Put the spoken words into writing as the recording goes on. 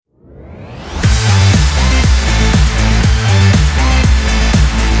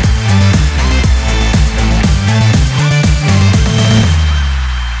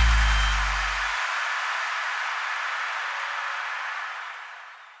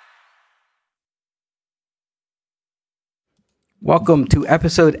Welcome to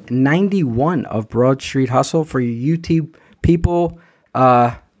episode 91 of Broad Street Hustle. For you YouTube people,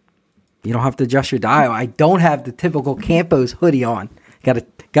 you don't have to adjust your dial. I don't have the typical Campos hoodie on. Got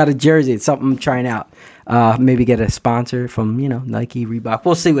a jersey. It's something I'm trying out. Maybe get a sponsor from, Nike, Reebok.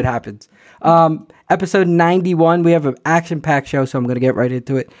 We'll see what happens. Episode 91, we have an action-packed show, so I'm going to get right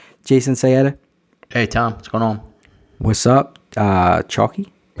into it. Jason Sayeda. Hey, Tom. What's going on? What's up?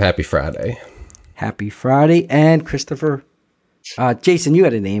 Chalky. Happy Friday. Happy Friday. And Christopher. Jason, you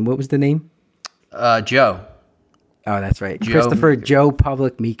had a name. What was the name? Joe. Oh, that's right. Joe Christopher Meeker. Joe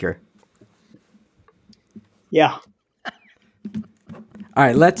Public Meeker. Yeah. All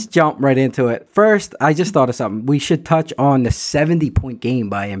right, let's jump right into it. First, I just thought of something. We should touch on the 70-point game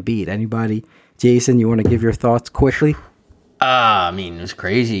by Embiid. Anybody? Jason, you want to give your thoughts quickly? It was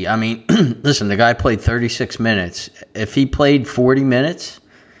crazy. Listen, the guy played 36 minutes. If he played 40 minutes,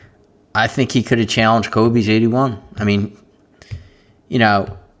 I think he could have challenged Kobe's 81.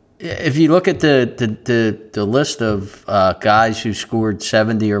 If you look at the list of guys who scored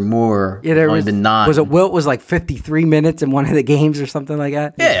 70 or more, There only been 9. Was it Wilt was like 53 minutes in one of the games or something like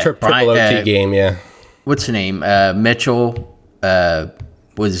that? Yeah, Triple OT game, yeah. What's the name? Mitchell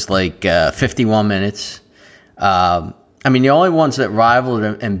was like 51 minutes. The only ones that rivaled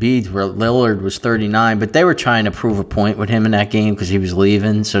Embiid were Lillard was 39, but they were trying to prove a point with him in that game because he was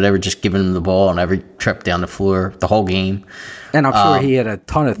leaving, so they were just giving him the ball on every trip down the floor, the whole game. And I'm sure he had a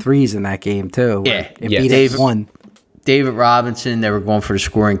ton of threes in that game, too. Yeah. Embiid won. David Robinson, they were going for the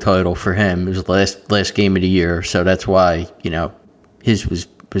scoring title for him. It was the last game of the year, so that's why, his was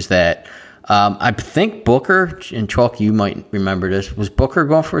that. I think Booker, and Chalk, you might remember this, was Booker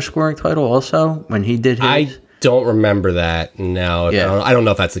going for a scoring title also when he did his? I don't remember that, no. Yeah. I don't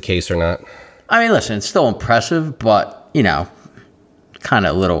know if that's the case or not. Listen, it's still impressive, but, kind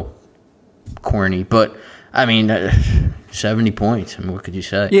of a little corny. But, 70 points. What could you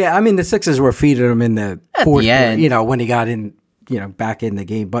say? Yeah, the Sixers were feeding him in the fourth the end. quarter, when he got in, back in the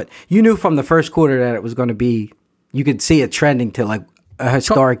game. But you knew from the first quarter that it was going to be, you could see it trending to like a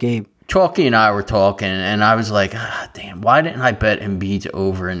historic game. Chalky and I were talking, and I was like, damn, why didn't I bet Embiid's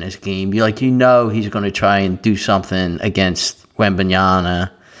over in this game? He's going to try and do something against Wembanyama.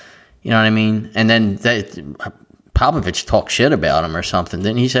 You know what I mean? And then Popovich talked shit about him or something.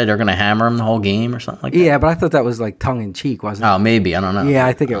 Didn't he say they're going to hammer him the whole game or something like that? Yeah, but I thought that was like tongue-in-cheek, wasn't it? Oh, maybe. I don't know. Yeah,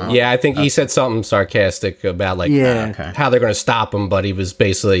 I think it was. Yeah, I think he said something sarcastic about how they're going to stop him, but he was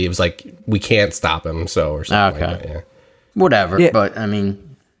like, we can't stop him, or something like that, yeah. Whatever, yeah. But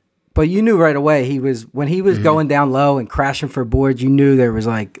But you knew right away when he was going down low and crashing for boards, you knew there was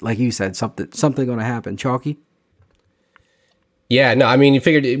like you said, something going to happen. Chalky? Yeah, no, you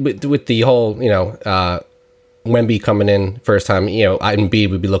figured with the whole, Wemby coming in first time,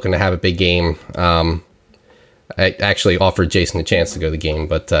 Embiid would be looking to have a big game. I actually offered Jason a chance to go to the game,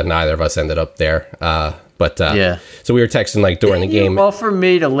 but neither of us ended up there. So we were texting during the game. You offered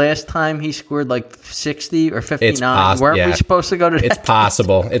me the last time he scored 60 or 59. Weren't we supposed to go to that? It's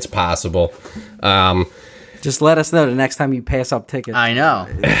possible. It's possible. Just let us know the next time you pass up tickets. I know.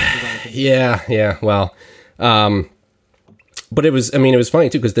 Yeah. Well, but it was funny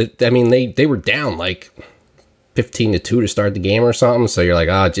too because they were down 15-2 to start the game or something. So you're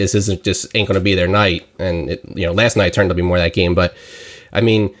like, this ain't going to be their night. And last night turned to be more that game. But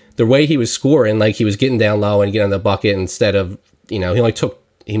the way he was scoring, he was getting down low and getting on the bucket instead of,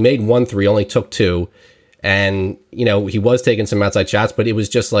 he made 1 3, only took 2. And, he was taking some outside shots, but it was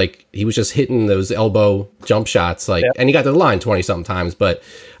just he was just hitting those elbow jump shots, and he got to the line 20 something times. But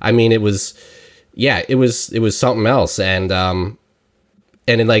it was something else. And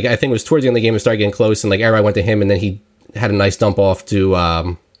then, I think it was towards the end of the game, it started getting close, and everybody went to him, and then he had a nice dump off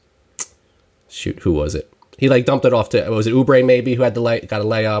to, who was it? He dumped it off to, was it Oubre maybe, who had got a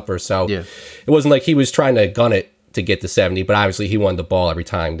layup or so? Yeah. It wasn't like he was trying to gun it to get to 70, but obviously he wanted the ball every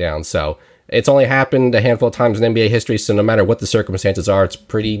time down. So it's only happened a handful of times in NBA history, so no matter what the circumstances are, it's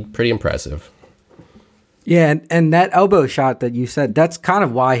pretty impressive. Yeah, and that elbow shot that you said, that's kind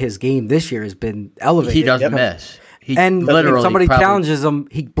of why his game this year has been elevated. He doesn't miss. And if somebody challenges him,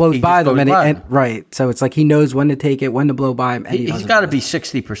 he blows by them. Right. So it's he knows when to take it, when to blow by him. And he's got to be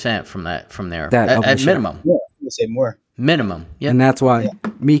 60% from there. That at minimum. Yeah, I'm going to say more. Minimum. Yeah. And that's why. Yeah.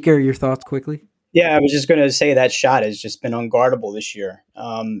 Meeker, your thoughts quickly? Yeah, I was just going to say that shot has just been unguardable this year.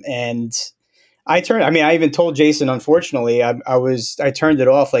 And I even told Jason, unfortunately, I turned it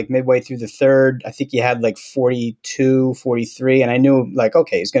off midway through the third. I think he had 42, 43. And I knew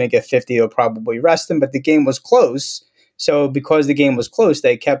okay, he's going to get 50. They'll probably rest him. But the game was close. So because the game was close,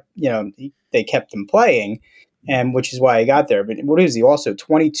 they kept him playing. and which is why he got there. But what is he also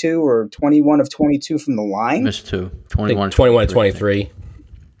 22 or 21 of 22 from the line? Missed 2. 21 21 to 23.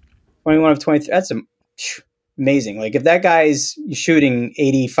 21 of 23. That's amazing. Like if that guy's shooting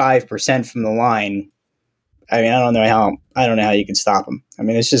 85% from the line, I mean, I don't know how you can stop him. I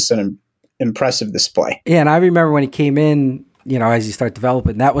mean, it's just an impressive display. Yeah, and I remember when he came in, as you start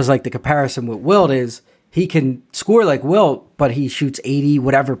developing, that was like the comparison with Wilt is he can score like Wilt, but he shoots 80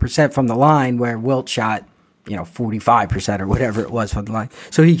 whatever percent from the line, where Wilt shot 45% or whatever it was from the line.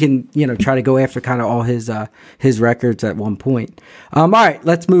 So he can try to go after kind of all his records at one point. All right,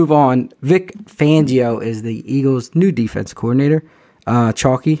 let's move on. Vic Fangio is the Eagles' new defense coordinator.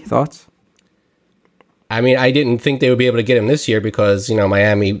 Chalky, thoughts? I mean, I didn't think they would be able to get him this year because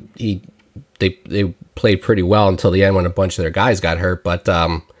Miami they played pretty well until the end when a bunch of their guys got hurt. But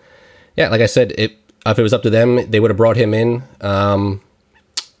yeah, like I said, if it was up to them, they would have brought him in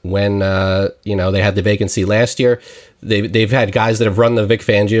when they had the vacancy last year. They've had guys that have run the Vic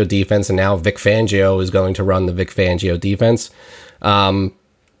Fangio defense, and now Vic Fangio is going to run the Vic Fangio defense. But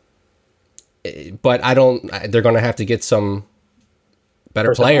they're going to have to get some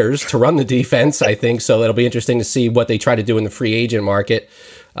better players to run the defense, I think. So it'll be interesting to see what they try to do in the free agent market.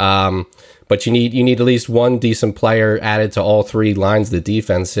 But you need at least one decent player added to all three lines of the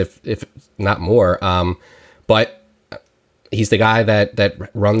defense, if not more. But he's the guy that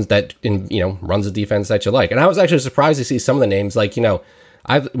runs the defense that you like. And I was actually surprised to see some of the names, like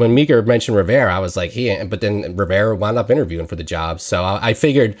when Meeker mentioned Rivera, I was like, but then Rivera wound up interviewing for the job. So I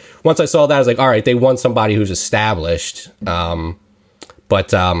figured once I saw that, I was like, all right, they want somebody who's established.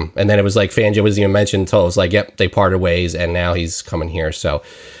 But and then it was like Fangio wasn't even mentioned until it was like, yep, they parted ways, and now he's coming here. So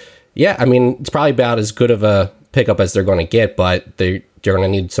yeah, I mean, it's probably about as good of a pickup as they're going to get, but they're going to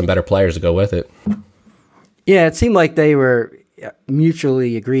need some better players to go with it. Yeah, it seemed like they were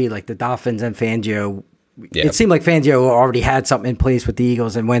mutually agreed, like the Dolphins and Fangio. Yeah. It seemed like Fangio already had something in place with the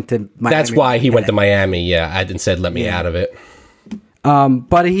Eagles and went to Miami. That's why he went to Miami, yeah. And said, let me out of it.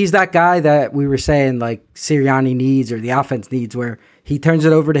 But he's that guy that we were saying, like, Sirianni needs or the offense needs, where he turns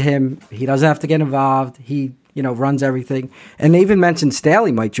it over to him. He doesn't have to get involved. He, runs everything. And they even mentioned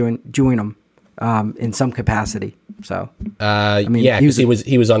Staley might join him in some capacity. So, because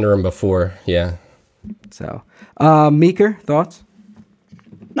he was under him before, yeah. So, Meeker, thoughts?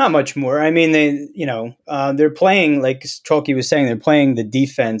 Not much more. I mean, they're playing, like Chalky was saying, they're playing the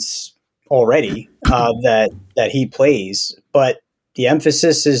defense already that he plays, but the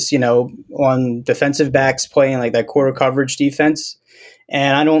emphasis is, on defensive backs playing like that quarter coverage defense,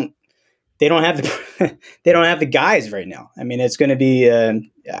 and they don't have the guys right now. I mean, it's going to be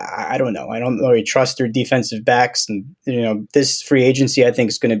I don't know. I don't really trust their defensive backs, and this free agency I think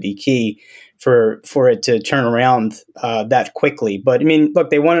is going to be key for it to turn around that quickly. But I mean,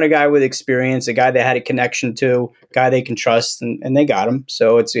 look, they wanted a guy with experience, a guy they had a connection to, a guy they can trust, and they got him.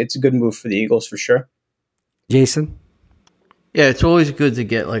 So it's a good move for the Eagles for sure. Jason? Yeah, it's always good to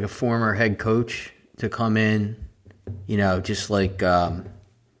get like a former head coach to come in, just like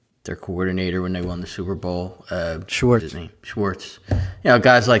their coordinator when they won the Super Bowl. Schwartz. His name? Schwartz.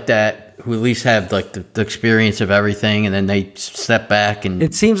 Guys like that who at least have like the experience of everything, and then they step back and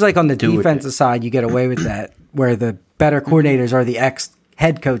it seems like on the defensive side you get away with that, where the better coordinators are the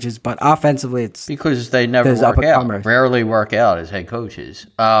ex-head coaches, but offensively it's because they never work out, rarely work out as head coaches.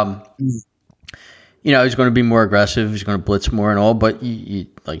 He's going to be more aggressive. He's going to blitz more and all. But you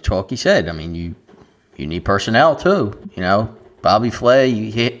like Chalky said, I mean, you need personnel too. Bobby Flay,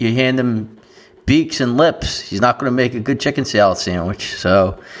 you hand him beaks and lips, he's not going to make a good chicken salad sandwich.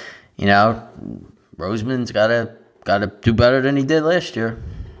 So, Roseman's got to do better than he did last year.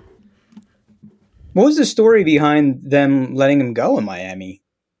 What was the story behind them letting him go in Miami?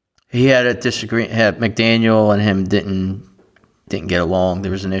 He had a disagreement. McDaniel and him didn't get along.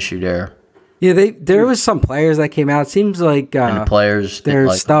 There was an issue there. Yeah, there was some players that came out. It seems like and the players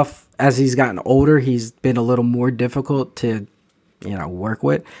there's stuff as he's gotten older. He's been a little more difficult to, work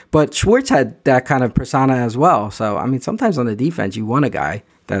with. But Schwartz had that kind of persona as well. So I mean, sometimes on the defense, you want a guy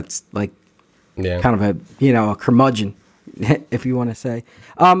that's like, kind of a curmudgeon, if you want to say.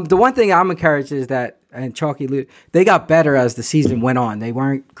 The one thing I'm encouraged is that, and Chalky, they got better as the season went on. They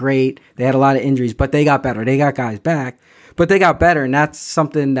weren't great. They had a lot of injuries, but they got better. They got guys back, but they got better, and that's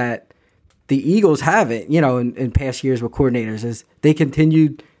something that the Eagles haven't, in past years with coordinators, is they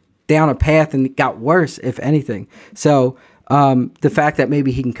continued down a path and got worse, if anything. So the fact that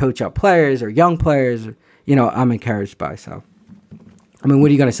maybe he can coach up players or young players, I'm encouraged by. So, I mean, what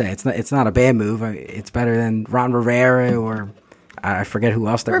are you going to say? It's not a bad move. It's better than Ron Rivera or I forget who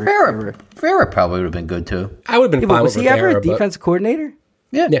else. Rivera probably would have been good too. I would have been fine with Rivera. Was he ever a defense coordinator?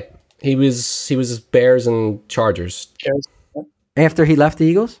 Yeah. He was Bears and Chargers. After he left the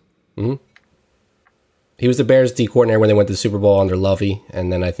Eagles? He was the Bears D coordinator when they went to the Super Bowl under Lovey,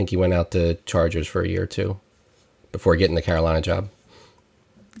 and then I think he went out to Chargers for a year or two before getting the Carolina job.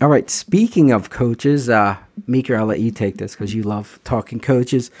 All right. Speaking of coaches, Meeker, I'll let you take this because you love talking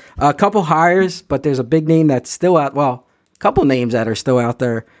coaches. A couple hires, but there's a big name that's still out. Well, a couple names that are still out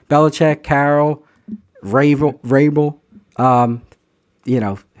there: Belichick, Carroll, Vrabel.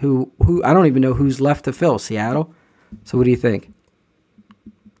 Who I don't even know who's left to fill Seattle. So what do you think?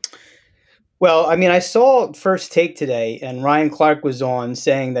 Well, I mean, I saw First Take today, and Ryan Clark was on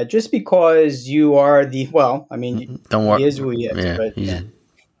saying that just because you are don't worry. He is who he is, Yeah, but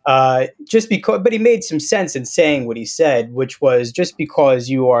but he made some sense in saying what he said, which was just because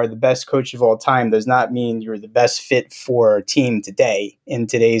you are the best coach of all time does not mean you're the best fit for a team today in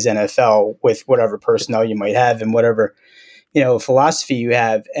today's NFL with whatever personnel you might have and whatever, philosophy you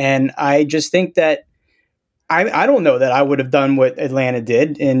have. And I just think that I don't know that I would have done what Atlanta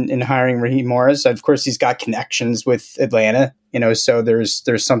did in hiring Raheem Morris. Of course, he's got connections with Atlanta, so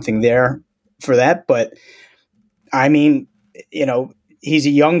there's something there for that. But I mean, he's a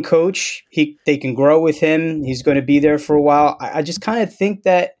young coach. They can grow with him. He's going to be there for a while. I just kind of think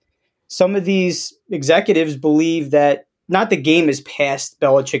that some of these executives believe that not the game is passed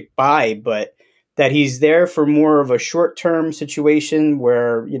Belichick by, but that he's there for more of a short-term situation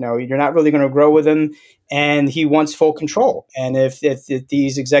where, you're not really going to grow with him and he wants full control. And if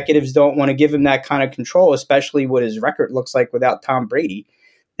these executives don't want to give him that kind of control, especially what his record looks like without Tom Brady,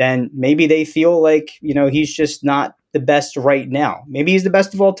 then maybe they feel like, he's just not the best right now. Maybe he's the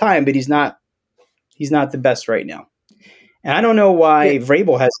best of all time, but he's not the best right now. And I don't know why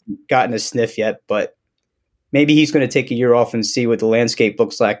Vrabel hasn't gotten a sniff yet, but maybe he's going to take a year off and see what the landscape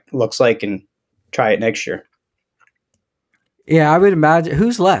looks like and try it next year. Yeah, I would imagine.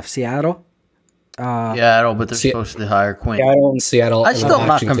 Who's left? Seattle? Seattle, but they're supposed to hire Quinn. Seattle. I'm still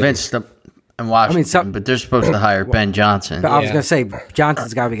not convinced in Washington, but they're supposed to hire Ben Johnson. I was going to say,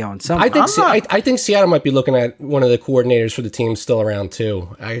 Johnson's got to be going somewhere. I think Seattle might be looking at one of the coordinators for the team still around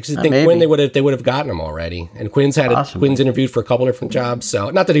too. I actually think Quinn they would have gotten him already, and Quinn's interviewed for a couple different jobs. So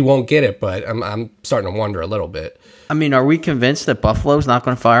not that he won't get it, but I'm starting to wonder a little bit. I mean, are we convinced that Buffalo's not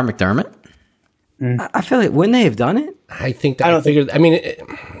going to fire McDermott? I feel like wouldn't they have done it? I think that.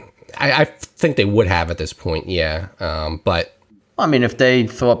 I think they would have at this point. Yeah, but. I mean, if they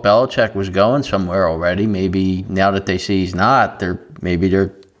thought Belichick was going somewhere already, maybe now that they see he's not, they're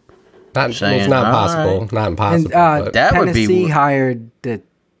not saying, it's not impossible. Right. Not impossible. And, that Tennessee would be hired the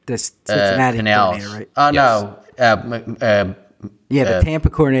Cincinnati coordinator, right? Oh Yes. no, the Tampa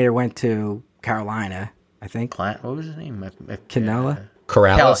coordinator went to Carolina, I think. what was his name? Canella?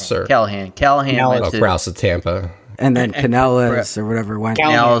 Callahan went to Krause at Tampa. And then Canellas or whatever went.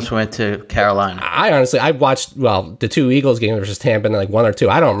 Canellas went to Carolina. I watched the two Eagles games versus Tampa and like one or two.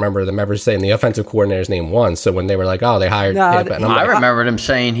 I don't remember them ever saying the offensive coordinator's name once. So when they were like, "Oh, they hired," Tampa, and I remember them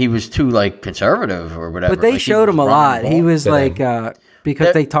saying he was too conservative or whatever. But they showed him a lot. He was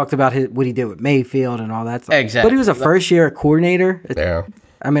because they talked about what he did with Mayfield and all that stuff. Exactly. But he was a first year coordinator. Yeah.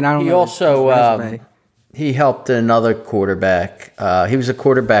 I mean, I don't know. He also he helped another quarterback. He was a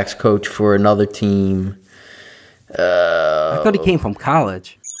quarterback's coach for another team. I thought he came from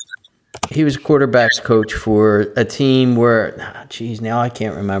college. He was quarterback's coach for a team where, now I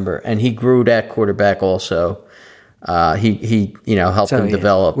can't remember. And he grew that quarterback also. He helped him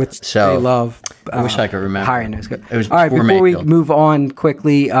develop. Which they love. I wish I could remember. Hiring those guys. It was all right, before Mayfield. we move on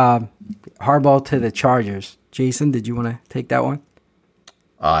quickly, Harbaugh to the Chargers. Jason, did you want to take that one?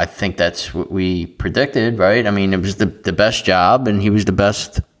 I think that's what we predicted, right? I mean, it was the best job, and he was the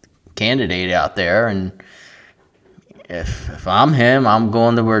best candidate out there, and if I'm him, I'm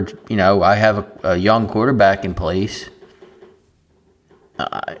going to where, I have a young quarterback in place.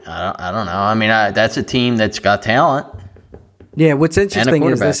 I don't know. I mean, that's a team that's got talent. Yeah, what's interesting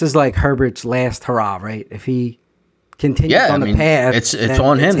is this is like Herbert's last hurrah, right? If he continues on the path, it's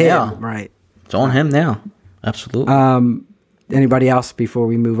on him now. Right. It's on him now. Absolutely. Anybody else before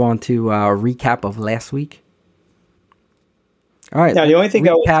we move on to a recap of last week? All right. Now, the only thing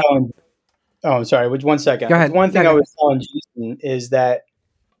I was telling... Oh, I'm sorry. 1 second. Go ahead. One thing I was telling Jason is that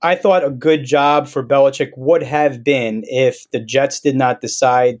I thought a good job for Belichick would have been if the Jets did not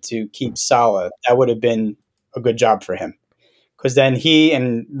decide to keep Saleh. That would have been a good job for him. Because then he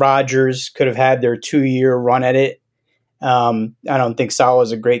and Rodgers could have had their 2-year run at it. I don't think Saleh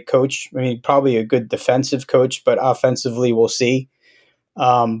is a great coach. I mean, probably a good defensive coach, but offensively, we'll see.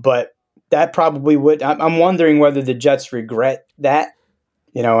 But that probably would. I'm wondering whether the Jets regret that,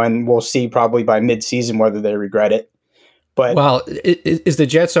 and we'll see probably by midseason whether they regret it. But well, is the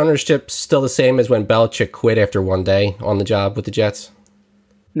Jets ownership still the same as when Belichick quit after one day on the job with the Jets?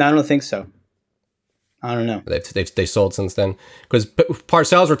 no, I don't think so. I don't know. They sold since then because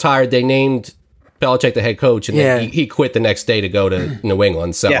Parcells retired. They named Belichick the head coach, and then he quit the next day to go to New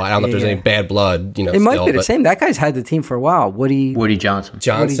England. So I don't know if there's any bad blood. It might be the same. That guy's had the team for a while. Woody Johnson.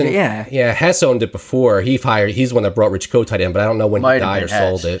 Yeah. Hess owned it before. He's the one that brought Rich Kotite in, but I don't know when he died or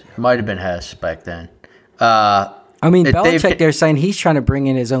sold it. Might have been Hess back then. I mean, Belichick, they're saying he's trying to bring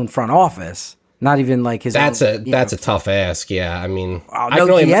in his own front office, not even like his. That's a tough ask. Yeah, I mean,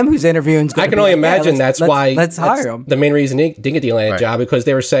 GM who's interviewing. I can only imagine let's hire him. The main reason he didn't get the Atlanta job because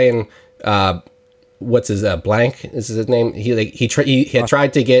they were saying, what's his blank is his name? He had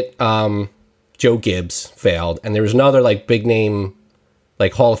tried to get Joe Gibbs, failed, and there was another like big name,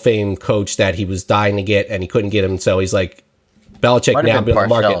 like Hall of Fame coach that he was dying to get, and he couldn't get him. So he's like, Belichick now been on the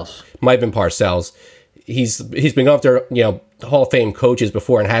market. Might have been Parcells. He's been going after Hall of Fame coaches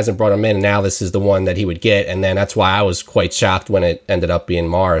before and hasn't brought him in, and now this is the one that he would get, and then that's why I was quite shocked when it ended up being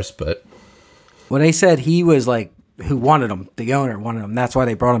Mars. But when they said he was like who wanted him, the owner wanted him, that's why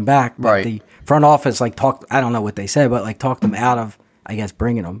they brought him back. But right. The front office talked. I don't know what they said, but talked them out of, I guess,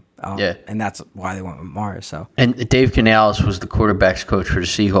 bringing him. And that's why they went with Mars. So and Dave Canales was the quarterbacks coach for the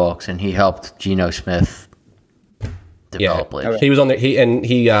Seahawks, and he helped Geno Smith. He was on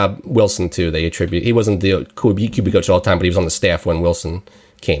the Wilson too. They attribute he wasn't the QB coach all the time, but he was on the staff when Wilson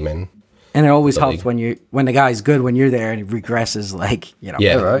came in. And it always helps when the guy's good when you're there and he regresses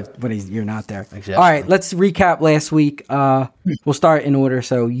when you're not there. Exactly. All right, let's recap last week. We'll start in order.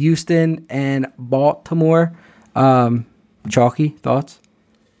 So Houston and Baltimore. Chalky thoughts?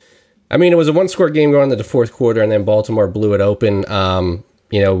 I mean, it was a one-score game going into the fourth quarter, and then Baltimore blew it open.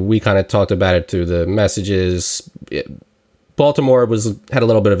 We kind of talked about it through the messages. Baltimore had a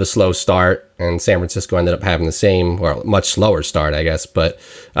little bit of a slow start, and San Francisco ended up having the same, or much slower start, I guess. But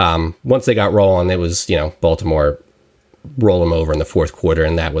once they got rolling, it was, Baltimore roll them over in the fourth quarter,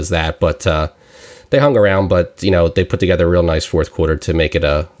 and that was that. But they hung around, but, they put together a real nice fourth quarter to make it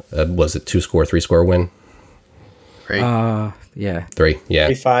was it 2-score, 3-score win? Great. Yeah. 3, yeah.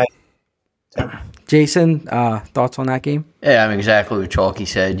 3-5. Jason, thoughts on that game? Yeah, I mean, exactly what Chalky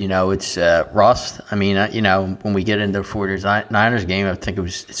said. It's rust. I mean, when we get into the 49ers game, I think it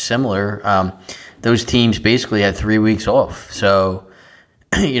was similar. Those teams basically had 3 weeks off. So,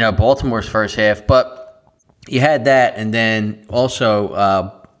 Baltimore's first half. But you had that, and then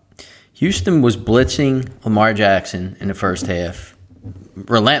also Houston was blitzing Lamar Jackson in the first half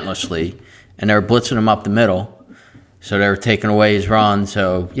relentlessly, and they were blitzing him up the middle. So they were taking away his run.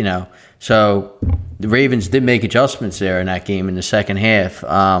 So, So the Ravens did make adjustments there in that game in the second half.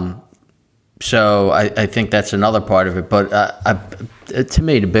 So I think that's another part of it. But to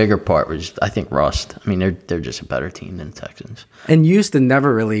me, the bigger part was, I think, rust. I mean, they're just a better team than the Texans. And Houston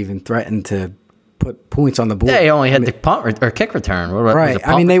never really even threatened to put points on the board. They only had the punt or kick return. Right.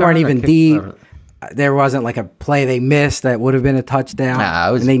 I mean, they weren't even deep. There wasn't like a play they missed that would have been a touchdown.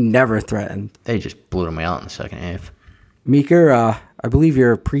 And they never threatened. They just blew them out in the second half. Meeker, I believe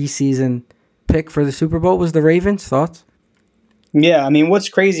your preseason pick for the Super Bowl was the Ravens. Thoughts? Yeah, I mean, what's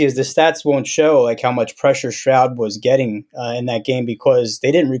crazy is the stats won't show how much pressure Stroud was getting in that game because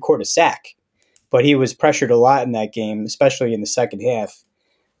they didn't record a sack, but he was pressured a lot in that game, especially in the second half.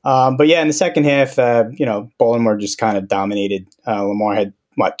 But yeah, in the second half, Baltimore just kind of dominated. Lamar had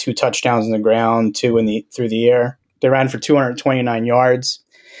 2 touchdowns on the ground, 2 through the air. They ran for 229 yards.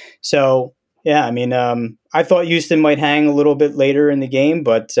 So yeah, I mean, I thought Houston might hang a little bit later in the game,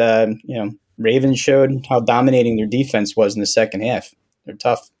 but Ravens showed how dominating their defense was in the second half. They're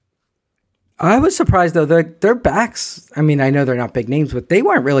tough. I was surprised, though. Their backs, I mean, I know they're not big names, but they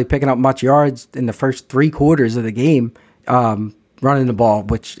weren't really picking up much yards in the first 3 quarters of the game running the ball,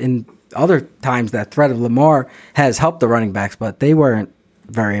 which in other times that threat of Lamar has helped the running backs, but they weren't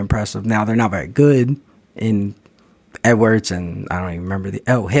very impressive. Now, they're not very good in Edwards and I don't even remember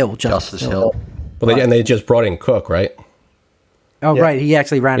Hill. Justice Hill. Well, they just brought in Cook, right? Oh, yeah. Right. He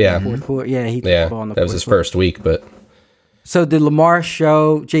actually ran in the fourth quarter. Yeah, he threw the ball in the that was his first week. But so did Lamar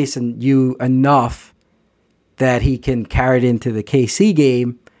show, Jason, you enough that he can carry it into the KC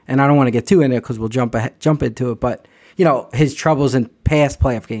game? And I don't want to get too in it because we'll jump into it. But, his troubles in past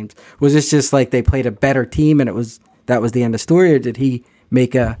playoff games, was this just like they played a better team and that was the end of the story? Or did he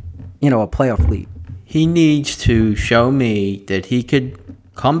make a playoff leap? He needs to show me that he could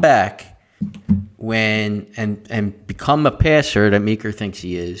come back and become a passer that Meeker thinks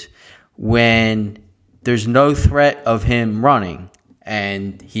he is when there's no threat of him running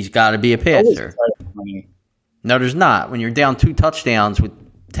and he's got to be a passer. No, there's not. When you're down 2 touchdowns with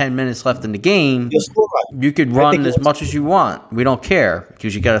 10 minutes left in the game, You'll still run. you could run as much as you want. We don't care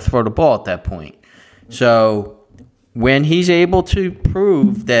because you got to throw the ball at that point. So when he's able to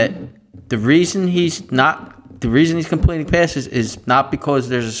prove that the reason he's completing passes is not because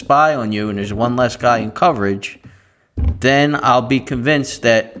there's a spy on you and there's one less guy in coverage, then I'll be convinced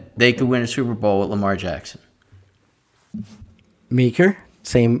that they could win a Super Bowl with Lamar Jackson. Meeker,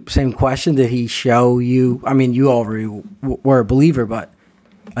 same question. Did he show you? I mean, you already were a believer, but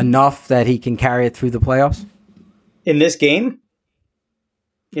enough that he can carry it through the playoffs? In this game?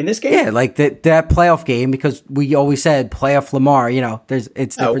 Yeah, like that playoff game, because we always said playoff Lamar,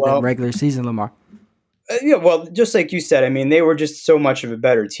 it's different than regular season Lamar. Yeah, well, just like you said, I mean, they were just so much of a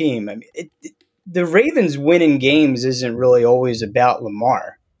better team. I mean, the Ravens winning games isn't really always about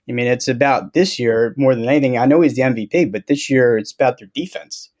Lamar. I mean, it's about this year more than anything. I know he's the MVP, but this year it's about their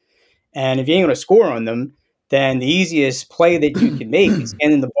defense. And if you ain't going to score on them, then the easiest play that you can make is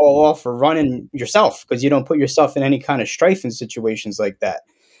handing the ball off or running yourself, because you don't put yourself in any kind of strife in situations like that.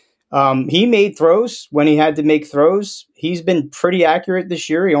 He made throws when he had to make throws. He's been pretty accurate this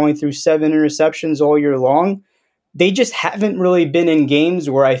year. He only threw 7 interceptions all year long. They just haven't really been in games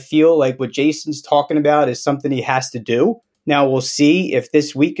where I feel like what Jason's talking about is something he has to do. Now we'll see if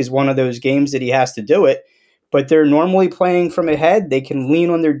this week is one of those games that he has to do it, but they're normally playing from ahead. They can lean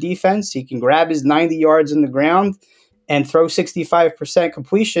on their defense. He can grab his 90 yards in the ground and throw 65%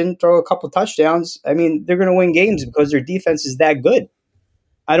 completion, throw a couple touchdowns. I mean, they're going to win games because their defense is that good.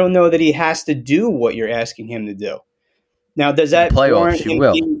 I don't know that he has to do what you're asking him to do. Now, does that playoffs? You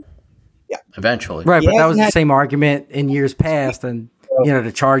will. Yeah, eventually, right? But that was the same argument in years past, and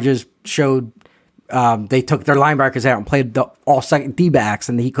the Chargers showed they took their linebackers out and played all second D-backs,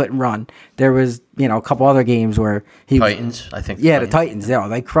 and he couldn't run. There was a couple other games where Titans, I think. The Titans.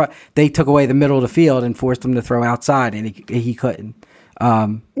 They took away the middle of the field and forced him to throw outside, and he couldn't.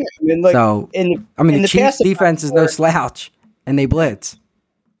 The Chiefs' defense is no slouch, and they blitz.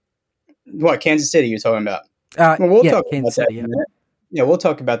 What, Kansas City you're talking about? We'll talk Kansas about City. that. Yeah, we'll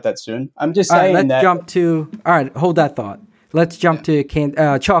talk about that soon. I'm just saying let's that. Jump to. All right, hold that thought. Let's jump to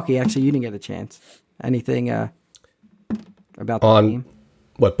Chalky. Actually, you didn't get a chance. Anything about the game?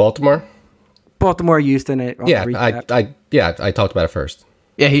 What, Baltimore? Baltimore, Houston. I talked about it first.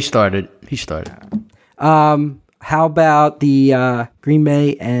 Yeah, he started. How about the Green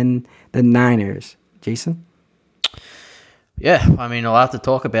Bay and the Niners, Jason? Yeah, I mean, a lot to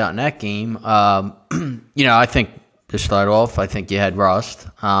talk about in that game. I think to start off, I think you had rust.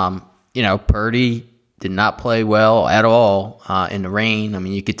 Purdy did not play well at all in the rain. I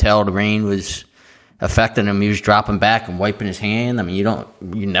mean, you could tell the rain was affecting him. He was dropping back and wiping his hand. I mean,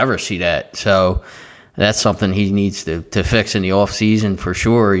 you never see that. So that's something he needs to fix in the offseason for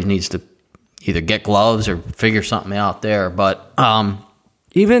sure. He needs to either get gloves or figure something out there. But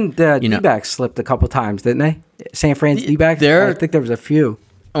even the D-backs slipped a couple times, didn't they? San Fran's D-backs? I think there was a few.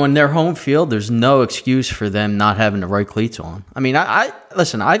 On their home field, there's no excuse for them not having the right cleats on. I mean, I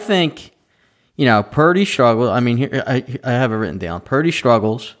think, Purdy struggled. I mean, here I have it written down. Purdy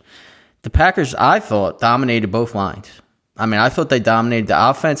struggles. The Packers, I thought, dominated both lines. I mean, I thought they dominated the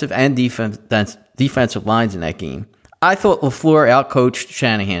offensive and defensive lines in that game. I thought LaFleur outcoached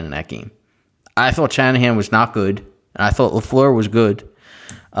Shanahan in that game. I thought Shanahan was not good, and I thought LaFleur was good.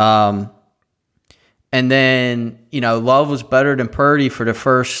 And then, Love was better than Purdy for the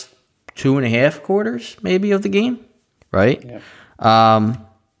first 2.5 quarters, maybe, of the game, right?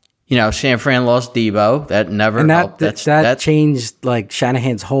 Yeah. San Fran lost Debo. That never helped. That changed, like,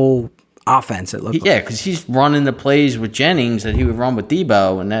 Shanahan's whole offense, it looked like. Yeah, because he's running the plays with Jennings that he would run with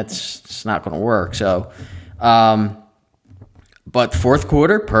Debo, and that's not going to work. So, but fourth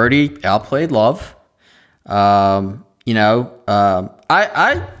quarter, Purdy outplayed Love. I'm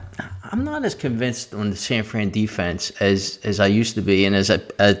not as convinced on the San Fran defense as I used to be, and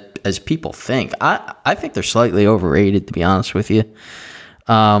as people think. I think they're slightly overrated, to be honest with you.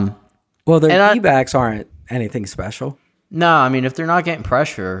 Well, their D-backs aren't anything special. No, I mean, if they're not getting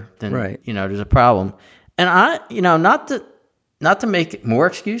pressure, then right. There's a problem. And not to make more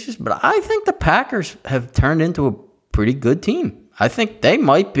excuses, but I think the Packers have turned into a pretty good team. I think they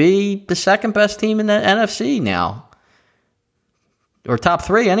might be the second best team in the NFC now. Or top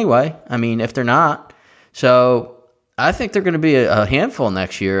 3 anyway. I mean, if they're not. So I think they're going to be a handful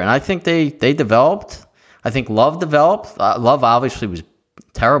next year. And I think they developed. I think Love developed. Love obviously was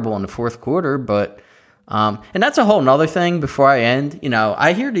terrible in the fourth quarter. But and that's a whole nother thing before I end.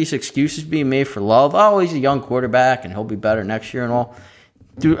 I hear these excuses being made for Love. Oh, he's a young quarterback and he'll be better next year and all.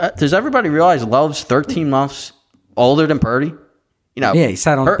 Does everybody realize Love's 13 months older than Purdy? Yeah, he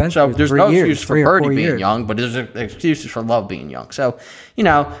sat on the bench So for there's 3 no years, excuse for 3 or 4 Purdy being years. young, but there's excuses for Love being young. So,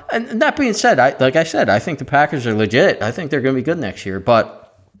 and that being said, like I said, I think the Packers are legit. I think they're going to be good next year.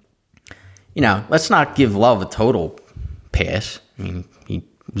 But, let's not give Love a total pass. I mean, he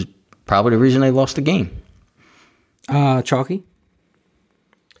was probably the reason they lost the game. Chalky?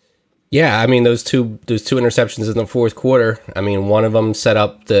 Yeah, I mean those two interceptions in the fourth quarter. I mean, one of them set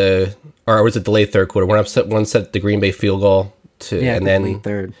up or was it the late third quarter? One set the Green Bay field goal and then late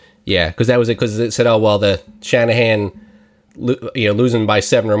third. Yeah, because that was it. Because it said, oh well, the Shanahan, losing by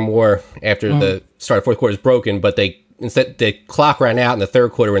 7 or more after the start of fourth quarter is broken, but instead the clock ran out in the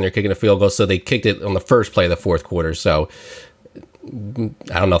third quarter when they're kicking a field goal, so they kicked it on the first play of the fourth quarter. So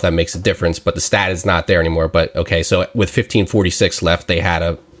I don't know if that makes a difference, but the stat is not there anymore. But okay, so with 15:46 left, they had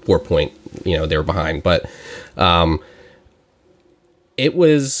a 4-point, they were behind. But it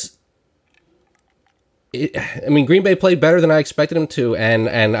was, I mean, Green Bay played better than I expected them to.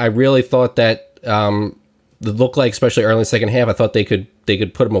 And I really thought that it looked like, especially early in the second half, I thought they could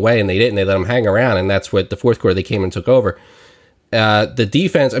put them away, and they didn't. They let them hang around. And that's what the fourth quarter they came and took over. The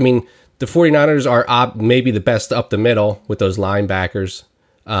defense, I mean, the 49ers are maybe the best up the middle with those linebackers.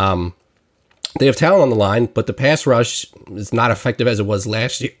 They have talent on the line, but the pass rush is not effective as it was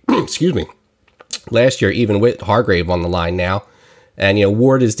last year. Excuse me. Last year, even with Hargrave on the line now. And,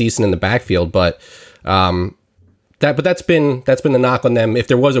 Ward is decent in the backfield, but that's been the knock on them. If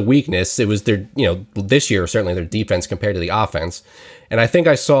there was a weakness, it was their, this year, certainly their defense compared to the offense. And I think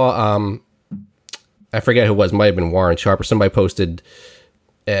I saw, I forget who it was, might have been Warren Sharp or somebody posted,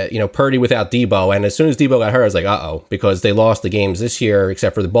 Purdy without Debo. And as soon as Debo got hurt, I was like, uh-oh, because they lost the games this year,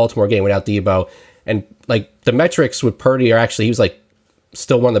 except for the Baltimore game without Debo. And the metrics with Purdy are actually, he was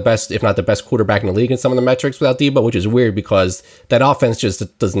still one of the best, if not the best quarterback in the league in some of the metrics without Debo, which is weird because that offense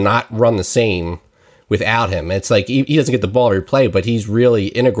just does not run the same without him. It's he doesn't get the ball every play, but he's really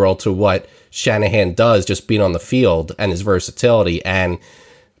integral to what Shanahan does, just being on the field and his versatility. And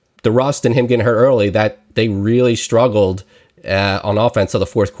the rust and him getting hurt early, that they really struggled on offense till the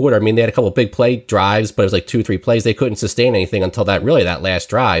fourth quarter. I mean, they had a couple of big play drives, but it was 2-3 plays. They couldn't sustain anything until that last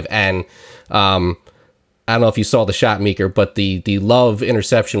drive. And I don't know if you saw the shot, Meeker, but the Love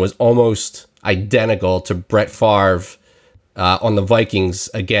interception was almost identical to Brett Favre on the Vikings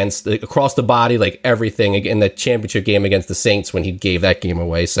across the body, everything in the championship game against the Saints when he gave that game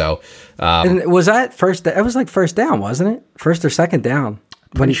away. So, and was that first? It was first down, wasn't it? First or second down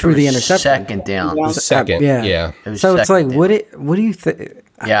when he threw the interception. Second down. Second, yeah. So it's what do you think?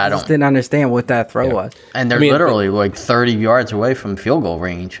 Yeah, I just didn't understand what that throw was. And they're literally 30 yards away from field goal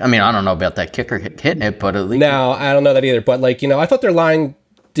range. I mean, I don't know about that kicker hitting it, but at least... No, I don't know that either. But, I thought their line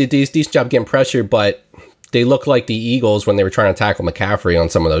did a decent job getting pressure, but they looked like the Eagles when they were trying to tackle McCaffrey on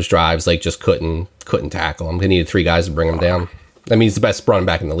some of those drives. Just couldn't tackle him. They needed 3 guys to bring him down. I mean, he's the best running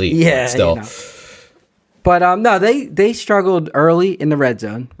back in the league. Yeah, still. But, no, they struggled early in the red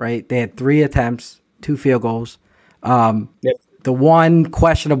zone, right? They had 3 attempts, 2 field goals. Yep. The one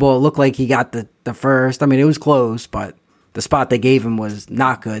questionable, it looked like he got the first. I mean, it was close, but the spot they gave him was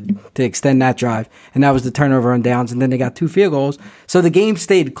not good to extend that drive. And that was the turnover on downs. And then they got 2 field goals. So the game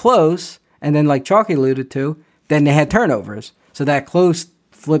stayed close. And then, like Chalky alluded to, then they had turnovers. So that close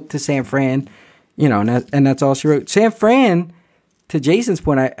flipped to San Fran, and that's all she wrote. San Fran, to Jason's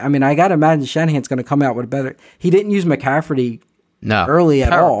point, I mean, I got to imagine Shanahan's going to come out with a better. He didn't use McCaffrey early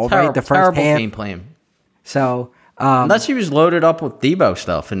at all, right? The first terrible half. game plan. So... unless he was loaded up with Debo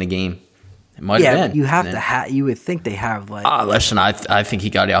stuff in the game. It might have been. You have to you would think they have listen, I think he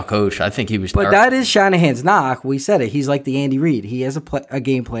got out-coached. I think he was But terrible. that is Shanahan's knock. We said it. He's like the Andy Reid. He has a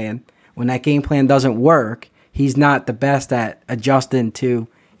game plan. When that game plan doesn't work, he's not the best at adjusting to...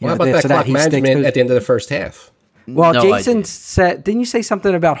 What about that clock management at the end of the first half? Well, no, Jason said... Didn't you say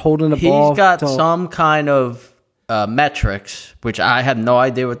something about holding the ball? He's got some kind of metrics, which I have no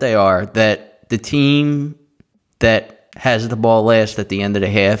idea what they are, that the team that has the ball last at the end of the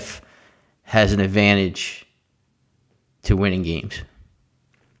half has an advantage to winning games.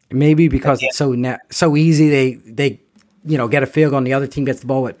 Maybe because it's so easy. They get a field goal and the other team gets the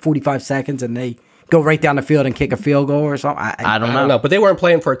ball at 45 seconds and they go right down the field and kick a field goal or something. I don't know. But they weren't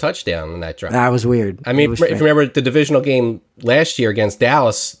playing for a touchdown in that drive. That was weird. I mean, if you remember the divisional game last year against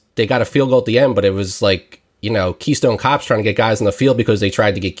Dallas, they got a field goal at the end, but it was Keystone Cops trying to get guys on the field because they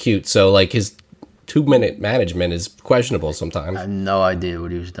tried to get cute. So his 2-minute management is questionable sometimes. I have no idea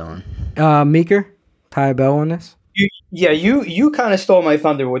what he was doing. Meeker, tie a bow on this? You kind of stole my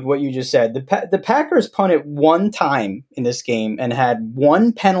thunder with what you just said. The Packers punted 1 time in this game and had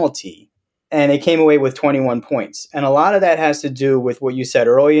 1 penalty, and they came away with 21 points. And a lot of that has to do with what you said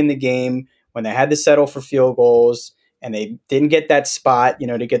early in the game when they had to settle for field goals. and they didn't get that spot,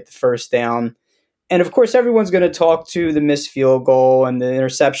 to get the first down. And of course, everyone's going to talk to the missed field goal and the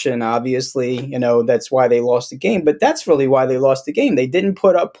interception. Obviously, that's why they lost the game. But that's really why they lost the game. They didn't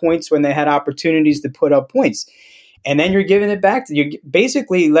put up points when they had opportunities to put up points. And then you're giving it back. You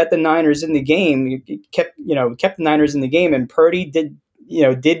basically let the Niners in the game. You kept the Niners in the game. And Purdy did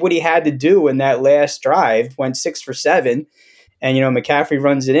what he had to do in that last drive. Went 6 for 7, and McCaffrey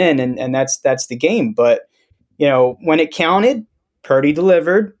runs it in, and that's the game. But when it counted, Purdy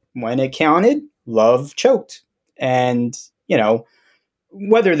delivered. When it counted, Love choked. And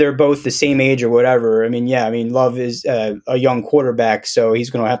whether they're both the same age or whatever, Love is a young quarterback, so he's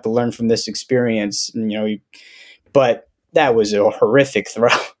going to have to learn from this experience. But that was a horrific throw.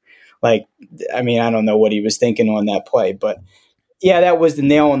 I don't know what he was thinking on that play, but yeah, that was the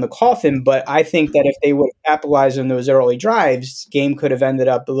nail in the coffin. But I think that if they would have capitalized on those early drives, game could have ended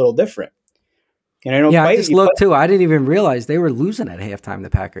up a little different. And I just looked too. I didn't even realize they were losing at halftime, the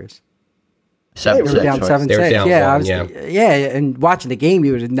Packers. 7-6. They were down 7-6. They were down yeah, and watching the game,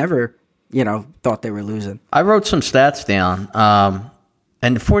 you would have never, thought they were losing. I wrote some stats down,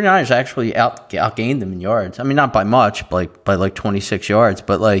 and the 49ers actually outgained them in yards. I mean, not by much, by 26 yards,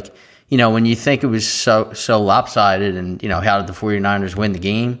 but when you think it was so lopsided and, how did the 49ers win the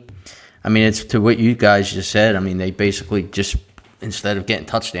game? I mean, it's to what you guys just said. I mean, they basically just, instead of getting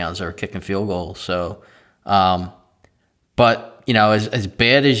touchdowns, they were kicking field goals. So, but, as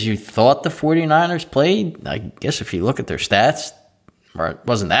bad as you thought the 49ers played, I guess if you look at their stats, it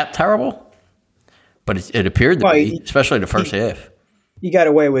wasn't that terrible. But it appeared to be, especially the first half. He got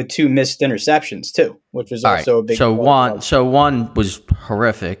away with 2 missed interceptions too, which was also a big. So one was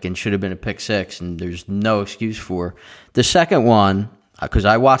horrific and should have been a pick six, and there's no excuse for. The second one, because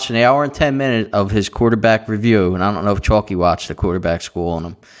I watched an hour and 10 minutes of his quarterback review, and I don't know if Chalky watched the quarterback school on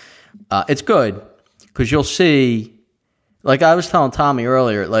him. It's good because you'll see, like I was telling Tommy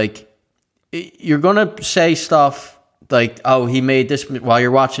earlier, you're gonna say stuff like, "Oh, he made this," while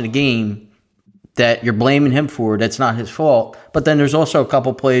you're watching a game that you're blaming him for. That's not his fault. But then there's also a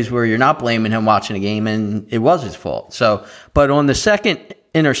couple plays where you're not blaming him watching a game and it was his fault. So, but on the second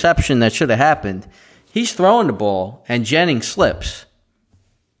interception that should have happened, he's throwing the ball and Jennings slips.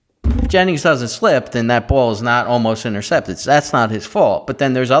 If Jennings doesn't slip, then that ball is not almost intercepted. That's not his fault. But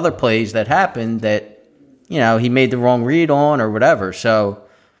then there's other plays that happened that, he made the wrong read on or whatever. So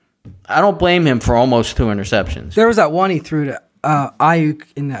I don't blame him for almost 2 interceptions. There was that one he threw to Ayuk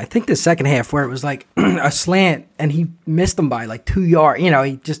in, I think, the second half where it was like a slant and he missed them by 2 yards. He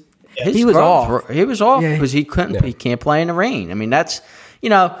was off. He was off because he couldn't. Yeah. He can't play in the rain. I mean, that's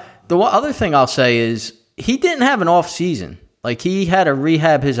the other thing I'll say is he didn't have an off season. He had to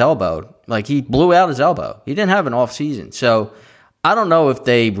rehab his elbow. He blew out his elbow. He didn't have an off season. So I don't know if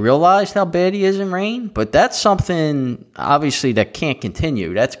they realized how bad he is in rain, but that's something obviously that can't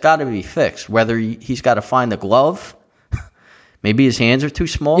continue. That's got to be fixed. Whether he's got to find the glove. Maybe his hands are too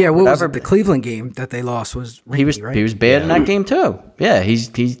small. Yeah, what was it? The Cleveland game that they lost was rainy, right? He was bad in that game too. Yeah, he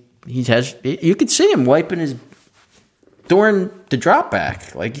has. You could see him wiping his during the drop back.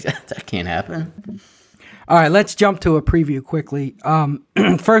 That can't happen. All right, let's jump to a preview quickly.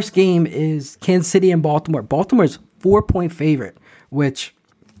 First game is Kansas City and Baltimore. Baltimore's 4-point favorite, which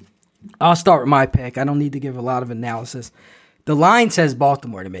I'll start with my pick. I don't need to give a lot of analysis. The line says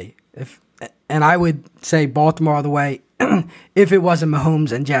Baltimore to me, and I would say Baltimore all the way. If it wasn't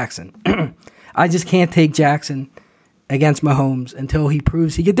Mahomes and Jackson. I just can't take Jackson against Mahomes until he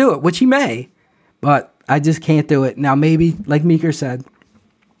proves he could do it, which he may, but I just can't do it. Now, maybe, like Meeker said,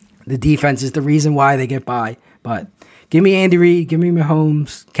 the defense is the reason why they get by, but give me Andy Reid, give me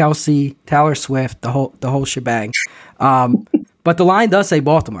Mahomes, Kelsey, Taylor Swift, the whole shebang. But the line does say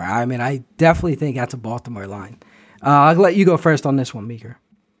Baltimore. I mean, I definitely think that's a Baltimore line. I'll let you go first on this one, Meeker.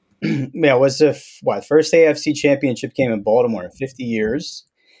 Yeah, it was the first AFC championship game in Baltimore in 50 years.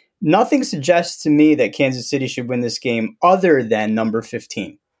 Nothing suggests to me that Kansas City should win this game other than number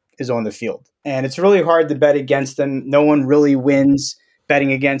 15 is on the field. And it's really hard to bet against them. No one really wins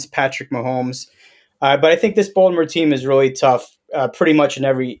betting against Patrick Mahomes. But I think this Baltimore team is really tough pretty much in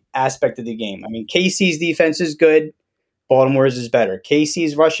every aspect of the game. I mean, KC's defense is good. Baltimore's is better.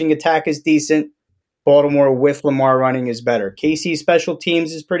 KC's rushing attack is decent. Baltimore with Lamar running is better. KC's special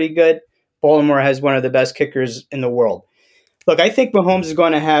teams is pretty good. Baltimore has one of the best kickers in the world. Look, I think Mahomes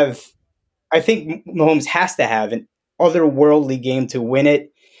has to have an otherworldly game to win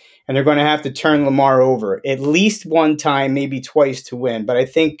it, and they're going to have to turn Lamar over at least one time, maybe twice to win. But I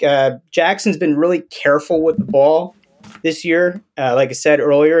think Jackson's been really careful with the ball this year. Like I said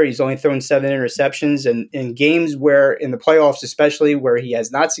earlier, he's only thrown 7 interceptions, and in games where, in the playoffs especially, where he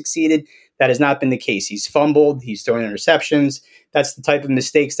has not succeeded, That has not been the case. He's fumbled. He's thrown interceptions. That's the type of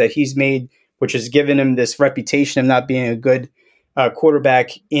mistakes that he's made, which has given him this reputation of not being a good quarterback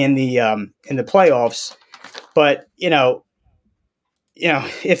in the playoffs. But if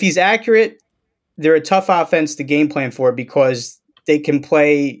he's accurate, they're a tough offense to game plan for because they can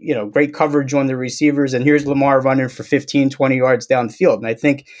play, great coverage on the receivers. And here's Lamar running for 15, 20 yards downfield. And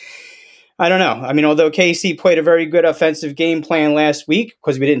I don't know. I mean, although KC played a very good offensive game plan last week,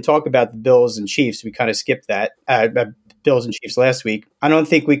 because we didn't talk about the Bills and Chiefs. We kind of skipped that. Bills and Chiefs last week. I don't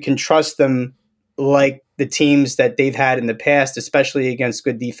think we can trust them like the teams that they've had in the past, especially against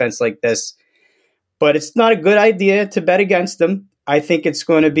good defense like this. But it's not a good idea to bet against them. I think it's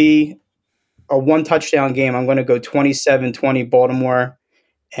going to be a one-touchdown game. I'm going to go 27-20 Baltimore.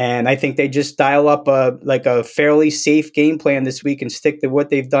 And I think they just dial up a fairly safe game plan this week and stick to what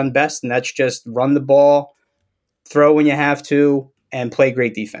they've done best, and that's just run the ball, throw when you have to, and play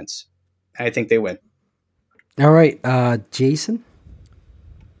great defense. And I think they win. All right, Jason?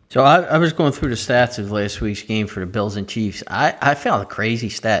 So I was going through the stats of last week's game for the Bills and Chiefs. I found a crazy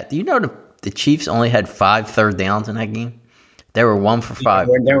stat. Do you know the Chiefs only had 5 third downs in that game? They were 1 for 5.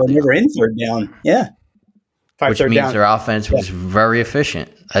 They were never in third down. Yeah. Which means their offense was very efficient.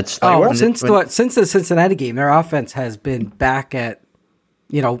 That's since the Cincinnati game, their offense has been back at,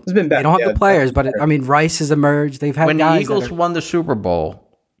 they don't have the players, but Rice has emerged. They've had when guys the Eagles won the Super Bowl,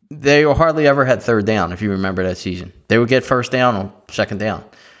 they hardly ever had third down. If you remember that season, they would get first down or second down.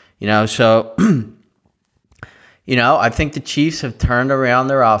 So I think the Chiefs have turned around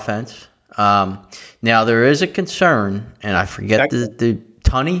their offense. Now there is a concern, and I forget the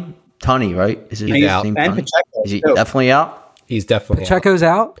Tunney, right? Is he's out. And is he definitely out? He's definitely Pacheco's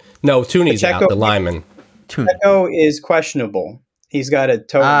out? No, Tooney's out, the lineman. Pacheco is questionable. He's got a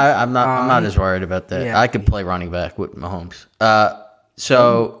toe. I'm not as worried about that. Yeah. I could play running back with Mahomes.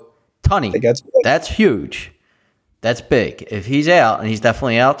 Tunney, that's huge. That's big. If he's out, and he's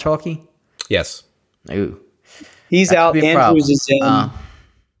definitely out, Chalky? Yes. Ooh. He's out. Andrews is in.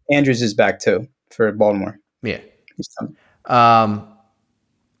 Andrews is back too for Baltimore. Yeah. He's coming.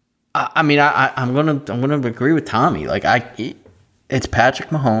 I'm gonna agree with Tommy. It's Patrick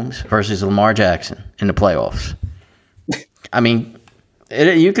Mahomes versus Lamar Jackson in the playoffs.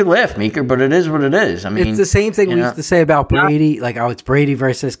 You could laugh, Meeker, but it is what it is. It's the same thing we used to say about Brady. It's Brady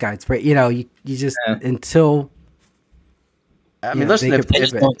versus this guy. It's Brady. You just until. Listen. If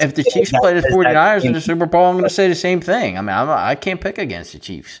the Chiefs play the 49ers in the Super Bowl, I'm going to say the same thing. I can't pick against the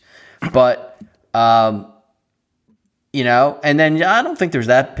Chiefs, but. And then I don't think there's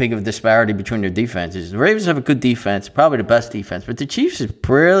that big of a disparity between their defenses. The Ravens have a good defense, probably the best defense, but the Chiefs is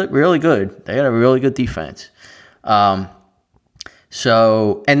really, really good. They got a really good defense. And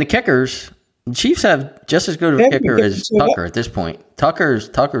the kickers, the Chiefs have just as good of a kicker as Tucker at this point. Tucker's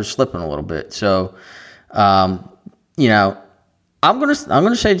slipping a little bit. So, I'm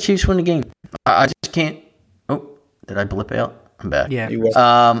gonna say the Chiefs win the game. I just can't. Oh, did I blip out? I'm back. Yeah.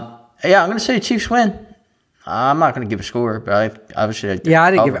 I'm gonna say the Chiefs win. I'm not going to give a score, but I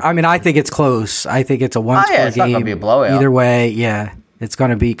think it's close. I think it's a one-score game. It's not going to be a blowout. Either way, yeah, it's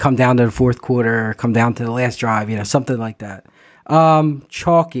going to come down to the fourth quarter, come down to the last drive, something like that.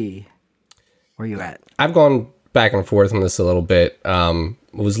 Chalky, where you at? I've gone back and forth on this a little bit.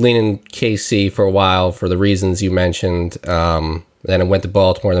 Was leaning KC for a while for the reasons you mentioned. Then I went to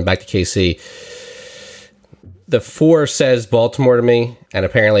Baltimore, then back to KC. The 4 says Baltimore to me, and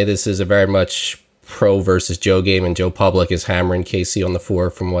apparently this is a very much Pro versus Joe game, and Joe Public is hammering KC on the 4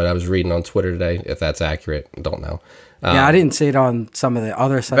 from what I was reading on Twitter today. If that's accurate, I don't know. I didn't see it on some of the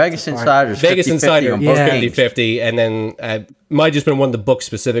other sites. Vegas Insider 50-50, and then might just been one of the books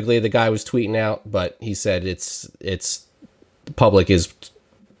specifically the guy was tweeting out, but he said it's Public is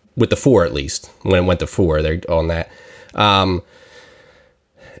with the 4 at least. When it went to 4, they're on that.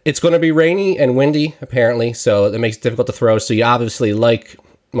 It's going to be rainy and windy apparently, so that makes it difficult to throw. So you obviously like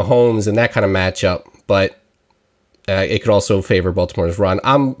Mahomes in that kind of matchup, but it could also favor Baltimore's run.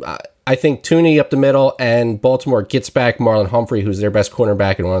 I think Tooney up the middle, and Baltimore gets back Marlon Humphrey, who's their best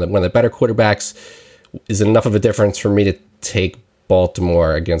cornerback and one of the better quarterbacks, is enough of a difference for me to take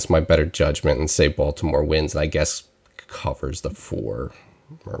Baltimore against my better judgment and say Baltimore wins, and I guess covers the 4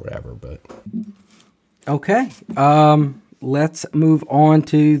 or whatever. But okay, let's move on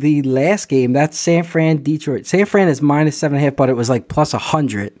to the last game. That's San Fran, Detroit. San Fran is minus 7.5, but it was plus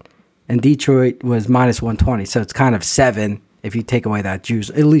 100, and Detroit was minus 120. So it's kind of 7 if you take away that juice.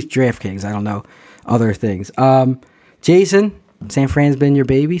 At least DraftKings. I don't know other things. Jason, San Fran's been your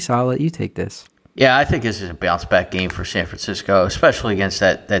baby, so I'll let you take this. Yeah, I think this is a bounce back game for San Francisco, especially against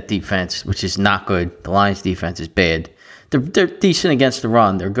that defense, which is not good. The Lions' defense is bad. they're decent against the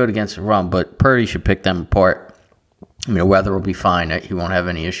run. They're good against the run, but Purdy should pick them apart. I mean, the weather will be fine. He won't have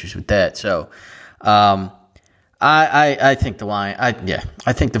any issues with that. So, I think the line. I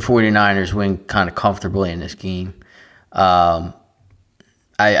think the 49ers win kind of comfortably in this game. I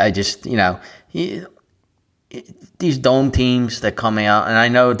just, these dome teams that come out, and I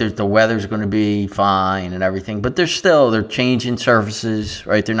know the weather's going to be fine and everything, but they're changing surfaces,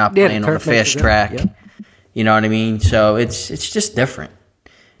 right? They're not playing on the fast track. Yeah. You know what I mean? So it's just different.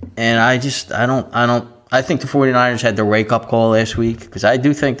 And I think the 49ers had their wake-up call last week because I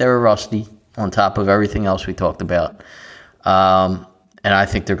do think they were rusty on top of everything else we talked about. And I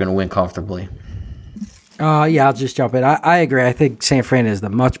think they're going to win comfortably. I'll just jump in. I agree. I think San Fran is the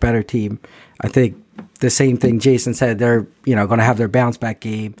much better team. I think the same thing Jason said. They're going to have their bounce back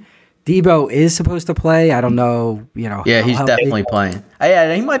game. Debo is supposed to play. I don't know. Yeah, he's definitely playing.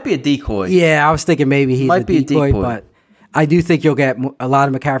 Yeah, he might be a decoy. Yeah, I was thinking maybe he might be a decoy, but I do think you'll get a lot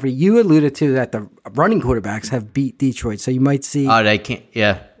of McCaffrey. You alluded to that the running quarterbacks have beat Detroit, so you might see. Oh, they can't.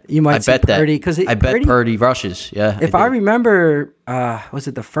 Yeah. You might see Purdy because I bet Purdy rushes. Yeah. If I remember, was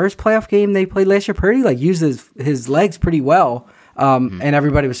it the first playoff game they played last year? Purdy used his legs pretty well, and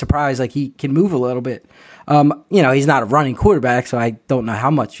everybody was surprised. He can move a little bit. He's not a running quarterback, so I don't know how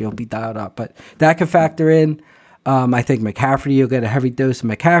much he'll be dialed up, but that could factor in. I think McCaffrey, you'll get a heavy dose of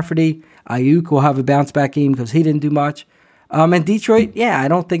McCaffrey. Ayuk will have a bounce back game because he didn't do much. And Detroit, I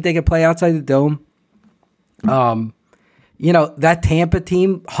don't think they could play outside the dome. That Tampa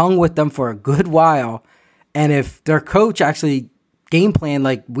team hung with them for a good while. And if their coach actually game plan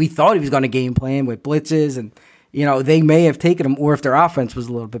like we thought he was going to game plan with blitzes and, they may have taken them, or if their offense was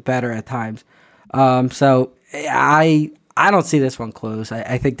a little bit better at times. So I don't see this one close.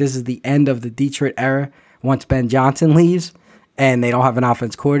 I think this is the end of the Detroit era once Ben Johnson leaves and they don't have an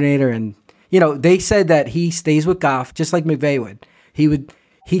offense coordinator. And, they said that he stays with Goff just like McVay would.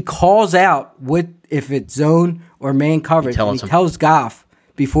 He calls out if it's zone or man coverage. He tells Goff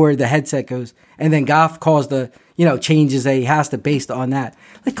before the headset goes, and then Goff calls the changes that he has to based on that.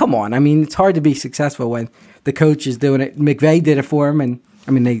 Come on, I mean it's hard to be successful when the coach is doing it. McVay did it for him, and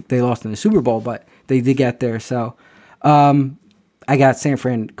I mean they lost in the Super Bowl, but they did get there. So I got San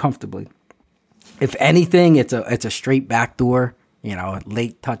Fran comfortably. If anything, it's a straight backdoor, a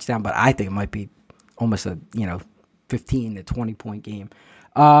late touchdown, but I think it might be almost a 15 to 20 point game.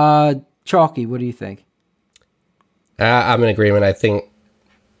 Chalky, what do you think? I'm in agreement. I think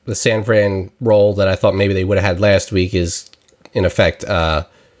the San Fran role that I thought maybe they would have had last week is in effect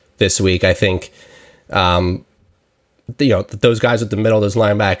this week. I think those guys at the middle, those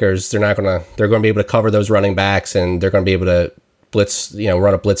linebackers, they're going to be able to cover those running backs, and they're going to be able to blitz,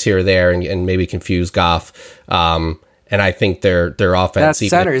 run a blitz here or there, and maybe confuse Goff. And I think their offense, that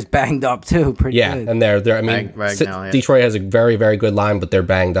center is banged up too. Pretty good. And they're I mean, Detroit has a very, very good line, but they're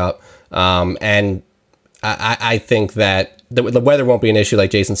banged up. And I think that the weather won't be an issue.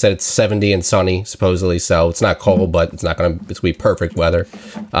 Like Jason said, it's 70 and sunny supposedly, so it's not cold, but it's going to be perfect weather.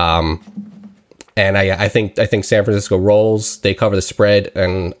 And I think San Francisco rolls. They cover the spread,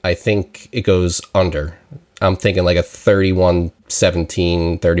 and I think it goes under. I'm thinking like a 31-17,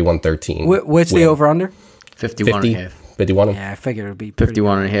 31-13. What's the over under? 51 and a half. 51. Yeah, I figured it would be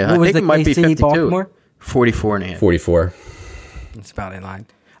 51 and a half. I think it might be 52. Baltimore? 44 and a half. 44. It's about in line.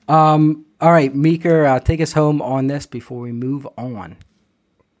 All right, Meeker, take us home on this before we move on.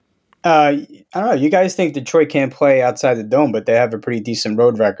 I don't know. You guys think Detroit can't play outside the dome, but they have a pretty decent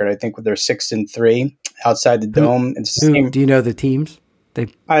road record. I think with their 6-3 outside the dome. Do you know the teams?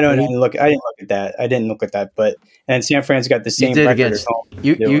 I didn't look at that. But and San Fran's got the same record at home.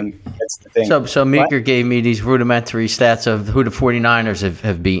 That's the thing. So Meeker gave me these rudimentary stats of who the 49ers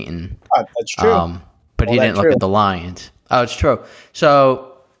have beaten. That's true. But he didn't look at the Lions. Oh, it's true.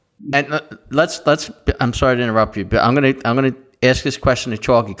 So, and let's. I'm sorry to interrupt you, but I'm gonna ask this question to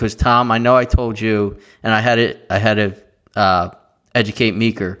Chalky because Tom, I know I told you, and I had to educate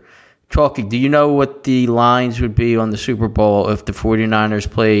Meeker. Chalky, do you know what the lines would be on the Super Bowl if the 49ers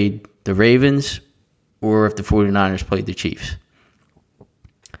played the Ravens or if the 49ers played the Chiefs?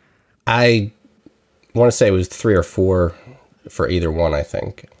 I want to say it was 3 or 4 for either one, I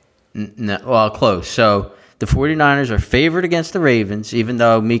think. No, well, close. So the 49ers are favored against the Ravens, even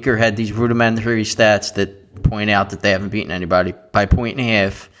though Meeker had these rudimentary stats that point out that they haven't beaten anybody by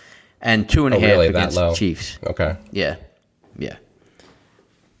 1.5 and 2.5 against the Chiefs. Okay. Yeah.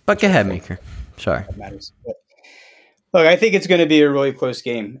 But go ahead, Meeker. Sorry. Look, I think it's going to be a really close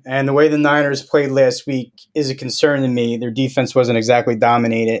game. And the way the Niners played last week is a concern to me. Their defense wasn't exactly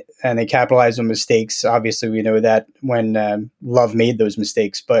dominated, and they capitalized on mistakes. Obviously, we know that when Love made those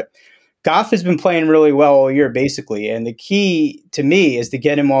mistakes. But Goff has been playing really well all year, basically. And the key to me is to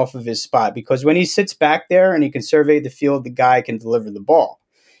get him off of his spot, because when he sits back there and he can survey the field, the guy can deliver the ball.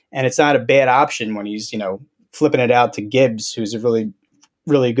 And it's not a bad option when he's, flipping it out to Gibbs, who's a really,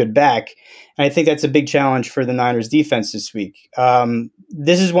 really good back. And I think that's a big challenge for the Niners defense this week.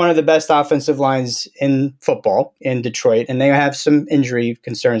 This is one of the best offensive lines in football in Detroit, and they have some injury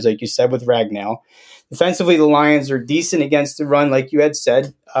concerns, like you said, with Ragnow. Defensively, the Lions are decent against the run, like you had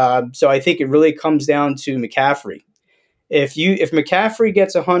said. So I think it really comes down to McCaffrey. If McCaffrey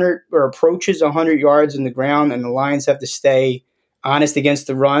gets 100 or approaches 100 yards in the ground, and the Lions have to stay honest against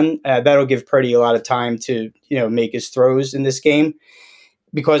the run, that'll give Purdy a lot of time to make his throws in this game,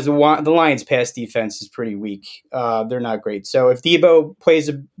 because the Lions' pass defense is pretty weak. They're not great. So if Debo plays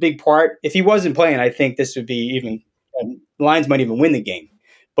a big part, if he wasn't playing, I think this would be even the Lions might even win the game.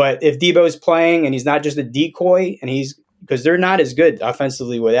 But if Debo's playing and he's not just a decoy, because they're not as good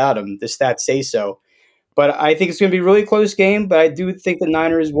offensively without him, the stats say so. But I think it's going to be a really close game, but I do think the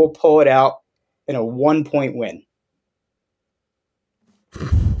Niners will pull it out in a 1-point win.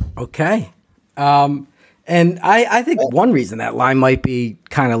 Okay. And I think one reason that line might be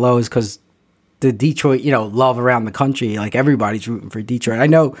kind of low is because the Detroit, love around the country, like everybody's rooting for Detroit. I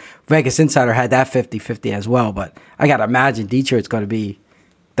know Vegas Insider had that 50-50 as well, but I got to imagine Detroit's going to be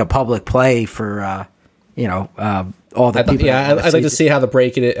the public play for, all the people. Yeah, I'd like to see how the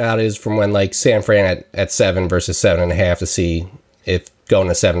break it out is from when, like, San Fran at 7 versus 7.5 to see if going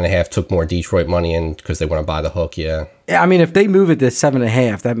to 7.5 took more Detroit money in because they want to buy the hook, yeah. Yeah, I mean, if they move it to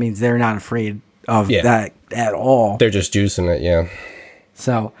 7.5, that means they're not afraid of that at all. They're just juicing it, yeah.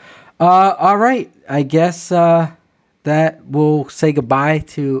 So, all right. I guess that we'll say goodbye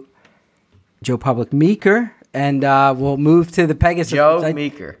to Joe Public Meeker, and we'll move to the Pegasus. Joe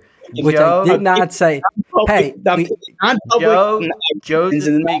Meeker. Which I did not say. Hey, Joe's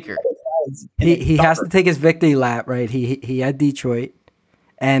Meeker. He has to take his victory lap, right? He had Detroit,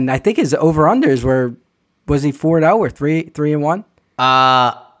 and I think his over-unders was he 4-0 or 3-1?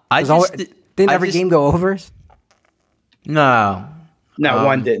 Didn't every game go overs? No,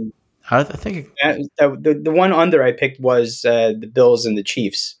 one didn't. I think the one under I picked was the Bills and the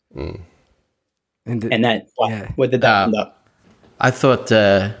Chiefs, with the down up. I thought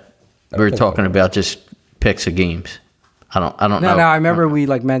we were talking about just picks of games. I don't know. No, I remember we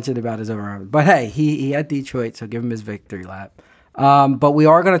mentioned about his over. But hey, he had Detroit, so give him his victory lap. But we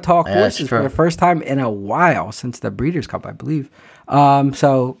are going to talk horses for the first time in a while since the Breeders' Cup, I believe.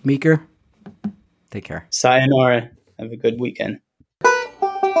 So Meeker, take care. Sayonara. Have a good weekend.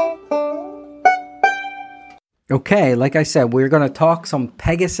 Okay, like I said, we're going to talk some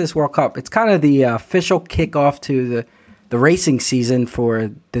Pegasus World Cup. It's kind of the official kickoff to the racing season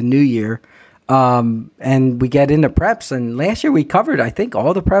for the new year. And we get into preps. And last year we covered, I think,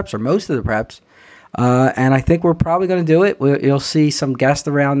 all the preps or most of the preps. And I think we're probably going to do it. You'll see some guests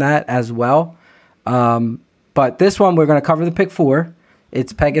around that as well. But this one, we're going to cover the pick 4.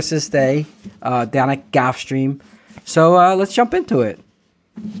 It's Pegasus Day down at Gulfstream. So let's jump into it.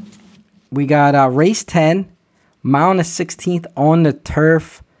 We got race 10, mile and a 16th on the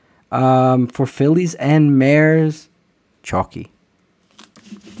turf for fillies and mares. Chalky.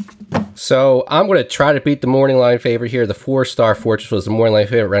 So I'm going to try to beat the morning line favorite here. The 4-star Fortress was the morning line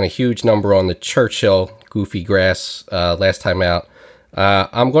favorite. Ran a huge number on the Churchill Goofy Grass last time out.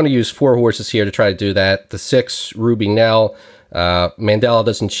 I'm going to use 4 horses here to try to do that. The 6, Ruby Nell. Mandela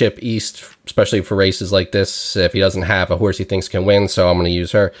doesn't chip east, especially for races like this, if he doesn't have a horse he thinks can win, so I'm going to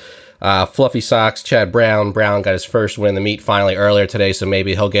use her. Fluffy Socks, Chad Brown. Brown got his first win in the meet finally earlier today, so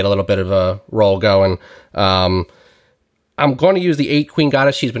maybe he'll get a little bit of a roll going. I'm going to use the 8 Queen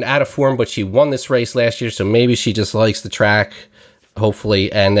Goddess. She's been out of form, but she won this race last year, so maybe she just likes the track,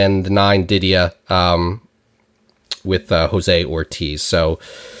 hopefully. And then the 9 Didia with Jose Ortiz. So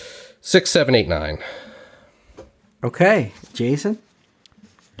 6, 7, 8, 9. Okay, Jason?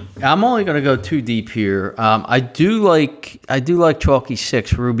 I'm only going to go 2 deep here. I do like Chalky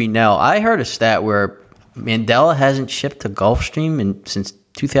 6, Ruby Nell. I heard a stat where Mandela hasn't shipped to Gulfstream since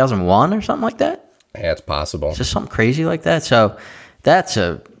 2001 or something like that. Yeah, it's possible. It's just something crazy like that. So that's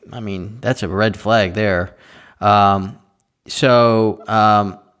a red flag there. She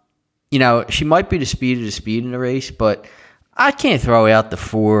might be the speed of the speed in the race, but I can't throw out the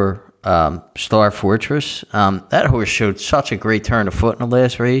 4 Star Fortress. That horse showed such a great turn of foot in the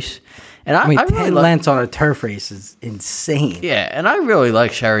last race. And I really 10 lengths on a turf race is insane. Yeah, and I really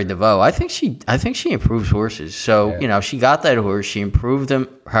like Sherry DeVoe. I think she improves horses. So, she got that horse. She improved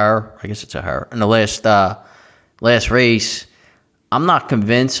her. I guess it's a her in the last race. I'm not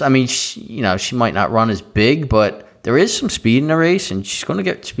convinced. I mean, she might not run as big, but there is some speed in the race, and she's going to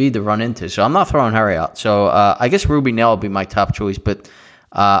get speed to run into. So I'm not throwing her out. So I guess Ruby Nell will be my top choice, but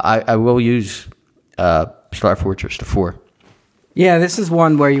I will use Star Fortress to 4. Yeah, this is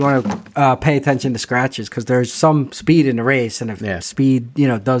one where you want to pay attention to scratches because there's some speed in the race, and if speed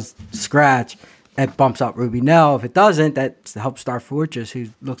does scratch, it bumps up Ruby Nell. If it doesn't, that helps Star Fortress, who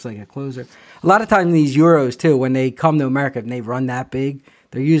looks like a closer. A lot of times these Euros too, when they come to America and they run that big,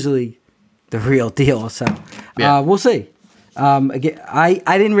 they're usually the real deal. So we'll see. Again,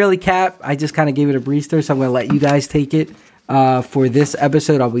 I didn't really cap. I just kind of gave it a breather, so I'm going to let you guys take it. For this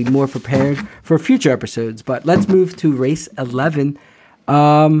episode, I'll be more prepared for future episodes. But let's move to race 11.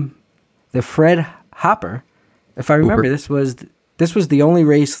 The Fred Hopper. If I remember, this was the only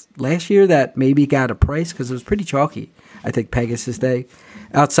race last year that maybe got a price because it was pretty chalky. I think Pegasus Day,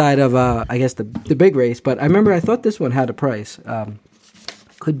 outside of I guess the big race. But I thought this one had a price.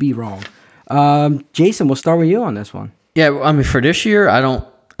 Could be wrong. Jason, we'll start with you on this one. Yeah, I mean for this year, I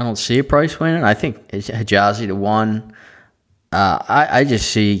don't see a price winning. I think it's Hijazi to 1. I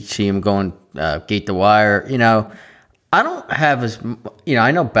just see him going gate to wire. I don't have as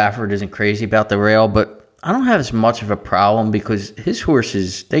I know Baffert isn't crazy about the rail, but I don't have as much of a problem because his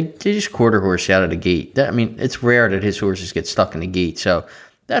horses they just quarter horse out of the gate. It's rare that his horses get stuck in the gate, so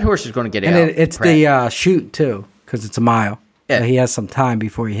that horse is going to get out. And it's the shoot too because it's a mile. Yeah, so he has some time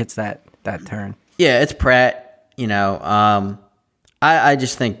before he hits that turn. Yeah, it's Pratt. I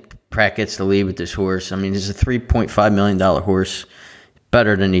just think Pratt gets the lead with this horse. It's a $3.5 million horse,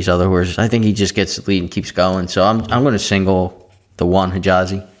 better than these other horses. I think he just gets the lead and keeps going. So I'm going to single the 1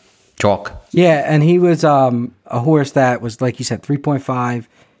 Hijazi, chalk. Yeah, and he was a horse that was, like you said, 3.5.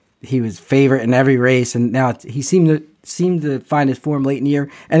 He was favorite in every race, and now he seemed to find his form late in the year,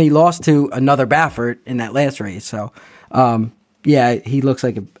 and he lost to another Baffert in that last race. So, he looks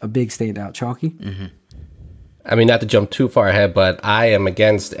like a big standout, chalky. Mm-hmm. Not to jump too far ahead, but I am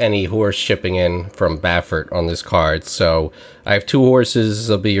against any horse shipping in from Baffert on this card. So I have 2 horses.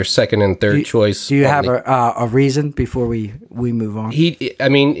 They'll be your second and third choice. Do you have a reason before we move on?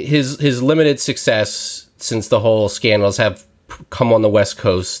 His limited success since the whole scandals have come on the West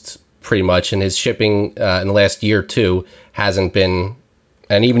Coast pretty much, and his shipping in the last year or two hasn't been.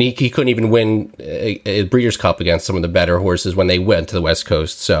 And even he couldn't even win a Breeders' Cup against some of the better horses when they went to the West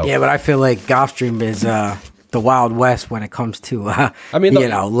Coast. So yeah, but I feel like Gulfstream is the Wild West when it comes to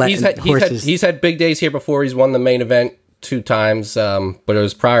horses. He's had big days here before. He's won the main event 2 times, but it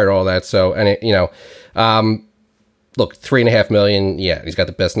was prior to all that. So look, $3.5 million. Yeah, he's got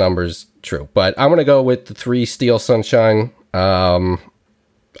the best numbers. True, but I'm gonna go with the 3 Steel Sunshine.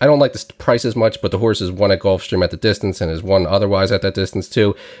 I don't like the price as much, but the horse has won at Gulfstream at the distance and has won otherwise at that distance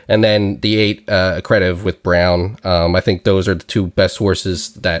too. And then the 8 Accretive with Brown. I think those are the 2 best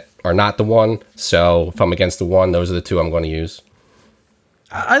horses that are not the 1. So if I'm against the 1, those are the 2 I'm going to use.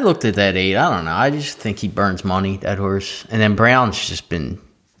 I looked at that 8. I don't know. I just think he burns money, that horse. And then Brown's been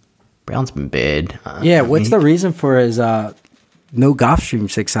bad. What's the reason for his no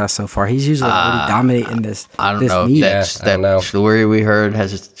Gulfstream success so far? He's usually really dominating this. I don't know. That story we heard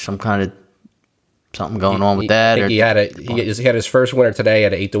has some kind of something going on with that. He had his first winner today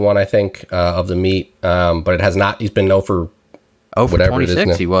at 8-1, I think, of the meet. But it has not. He's been 0 for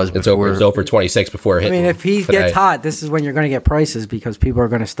 26. He was. It's over 26 before hitting. If he gets hot, this is when you're going to get prices because people are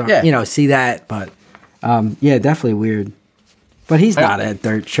going to start, see that. But definitely weird. But he's not a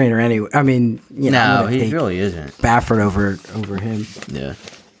dirt trainer anyway. No, he really isn't. Baffert over him. Yeah.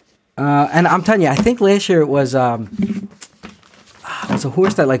 And I'm telling you, I think last year it was a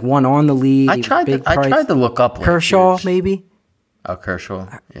horse that won on the lead. I tried to look up Kershaw, maybe. Oh, Kershaw.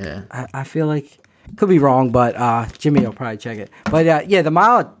 Yeah. I feel like could be wrong, but Jimmy will probably check it. But the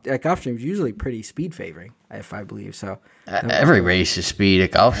mile at Gulfstream is usually pretty speed favoring, if I believe so. Every race is speed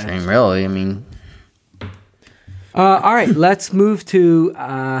at Gulfstream, really. All right, let's move to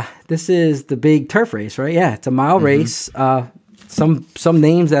this is the big turf race, right? Yeah, it's a mile race. Some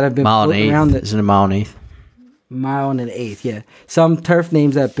names that have been floating around. Isn't it a mile and 1/8? Mile and an 1/8, yeah. Some turf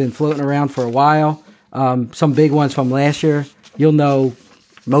names that have been floating around for a while. Some big ones from last year. You'll know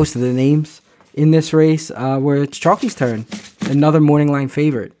most of the names in this race where it's Chalky's turn. Another morning line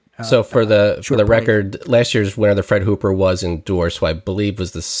favorite. So for the record, last year's winner, the Fred Hooper, was endorsed, who I believe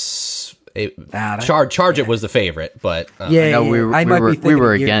was the Charge It was the favorite, but we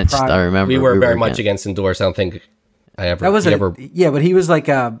were against. I remember we were very much against endorse. I don't think I ever. That was but he was like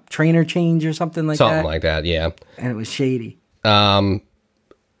a trainer change or something like that. Something like that, yeah. And it was shady.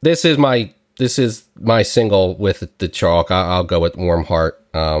 This is my single with the chalk. I'll go with Warm Heart.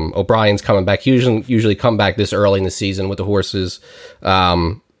 O'Brien's coming back. Usually come back this early in the season with the horses.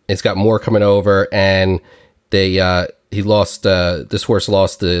 It's got more coming over, and he lost this horse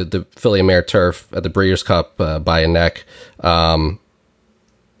lost the Filly Mare Turf at the Breeders' Cup by a neck.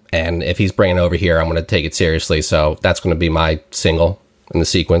 And if he's bringing it over here, I'm going to take it seriously. So that's going to be my single in the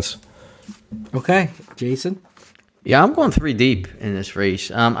sequence. Okay, Jason. Yeah, I'm going 3 deep in this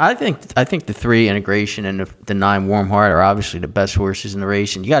race. I think the 3 Integration and the 9 Warm Heart are obviously the best horses in the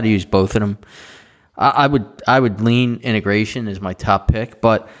race, and you got to use both of them. I would lean Integration as my top pick,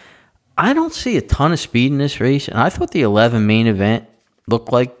 but I don't see a ton of speed in this race, and I thought the 11 Main Event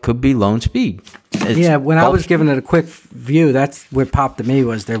looked like could be lone speed. When I was giving it a quick view, that's what popped to me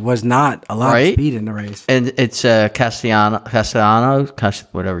was there was not a lot of speed in the race. And it's Castellano.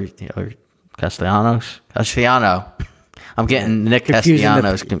 I'm getting Nick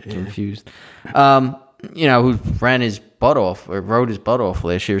Castellanos confused. Who ran his butt off or rode his butt off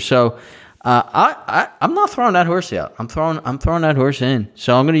last year. So I'm not throwing that horse out. I'm throwing that horse in.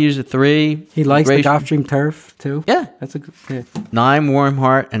 So I'm going to use the 3. He likes the Gulfstream Turf too. Yeah, that's a good. Yeah. 9 Warm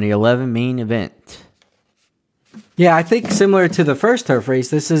Heart and the 11 Main Event. Yeah, I think similar to the first turf race,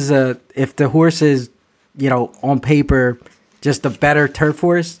 this is if the horse is, on paper, just a better turf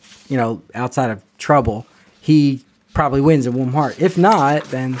horse, outside of trouble, he probably wins in Warm Heart. If not,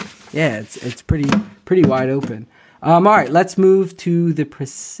 then yeah, it's pretty wide open. All right, let's move to the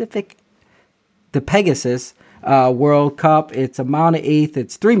Pegasus World Cup. It's a mile and 1/8.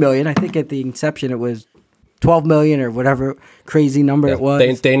 It's $3 million. I think at the inception it was $12 million or whatever crazy number it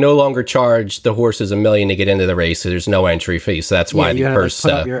was. They no longer charge the horses $1 million to get into the race, so there's no entry fee. So that's why the purse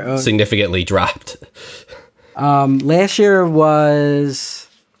significantly dropped. Last year was,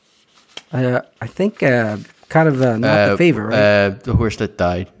 I think, kind of not the favorite, right? The horse that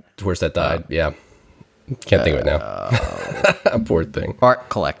died. The horse that died, yeah. Can't think of it now. Poor thing. Art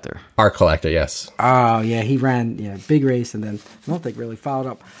Collector, yes. Oh, yeah, he ran big race and then I don't think really followed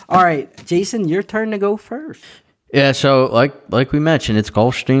up. All right, Jason, your turn to go first. Yeah, so like we mentioned, it's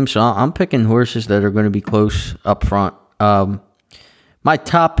Gulfstream, so I'm picking horses that are going to be close up front. My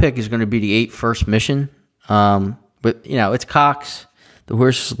top pick is going to be the 8 First Mission. But it's Cox. The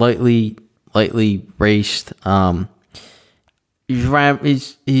horse is lightly raced.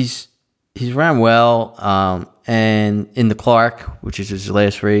 He's ran well, and in the Clark, which is his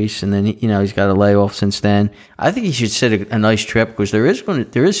last race, and then he's got a layoff since then. I think he should sit a nice trip because there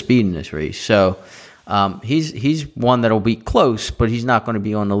is speed in this race. So he's one that'll be close, but he's not going to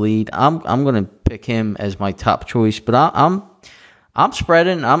be on the lead. I'm going to pick him as my top choice, but I'm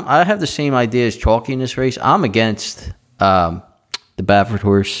spreading. I have the same idea as Chalky in this race. I'm against the Baffert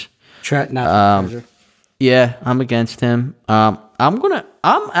horse. Treasure. Yeah, I'm against him.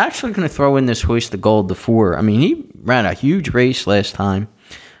 I'm actually gonna throw in this Hoist the Gold, the 4. I mean, he ran a huge race last time.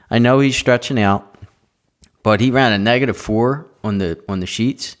 I know he's stretching out, but he ran a -4 on the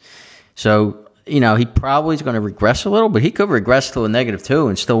sheets. So he probably is going to regress a little, but he could regress to a -2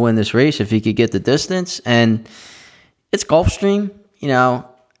 and still win this race if he could get the distance. And it's Gulfstream.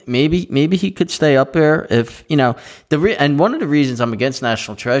 Maybe he could stay up there if and one of the reasons I'm against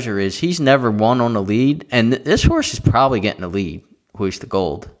National Treasure is he's never won on the lead, and this horse is probably getting the lead, Hoist the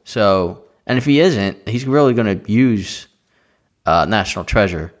Gold. So, and if he isn't, he's really going to use National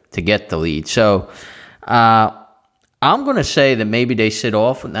Treasure to get the lead. So, I'm going to say that maybe they sit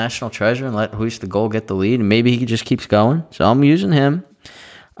off with National Treasure and let Hoist the Gold get the lead, and maybe he just keeps going. So I'm using him.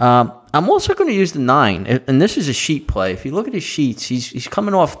 I'm also going to use the 9, and this is a sheet play. If you look at his sheets, he's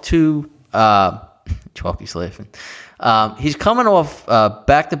coming off 2. Chalky's laughing. He's coming off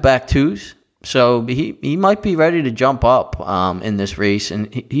back-to-back 2s, so he might be ready to jump up in this race.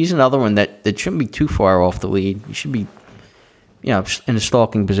 And he's another one that shouldn't be too far off the lead. He should be, in a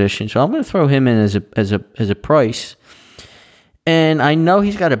stalking position. So I'm going to throw him in as a price. And I know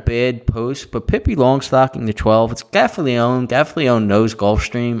he's got a bad post, but Pippi Longstocking the 12. It's Gaffalione. Gaffalione knows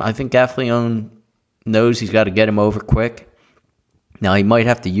Gulfstream. I think Gaffalione knows he's got to get him over quick. Now, he might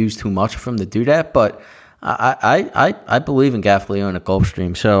have to use too much for him to do that, but I believe in Gaffalione at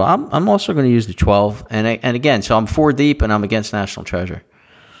Gulfstream. So I'm also going to use the 12. And again, so I'm 4 deep, and I'm against National Treasure.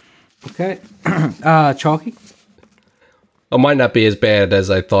 Okay. Chalky? It might not be as bad as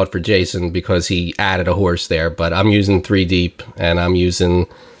I thought for Jason because he added a horse there, but I'm using 3 deep, and I'm using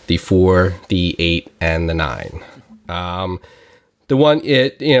the 4, the 8, and the 9. The one,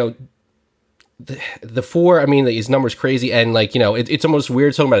 the 4, I mean, his number's crazy, and it's almost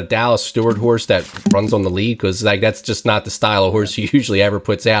weird talking about a Dallas Stewart horse that runs on the lead because that's just not the style of horse he usually ever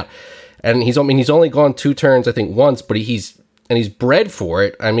puts out. And he's only gone 2 turns, I think, once, but he's bred for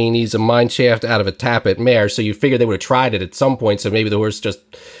it. I mean, he's a mine shaft out of a Tappet mare, so you figure they would have tried it at some point, so maybe the horse just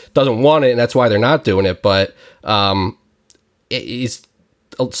doesn't want it, and that's why they're not doing it. But he's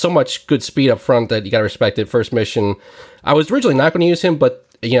so much good speed up front that you got to respect it. First mission, I was originally not going to use him, but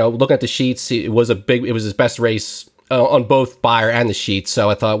looking at the sheets, it was his best race on both Beyer and the sheets. So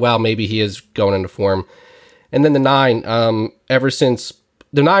I thought, well, maybe he is going into form. And then the 9, ever since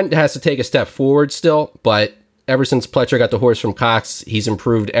the 9 has to take a step forward still, but ever since Pletcher got the horse from Cox, he's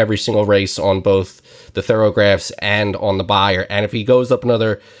improved every single race on both the thoroughgraphs and on the Beyer. And if he goes up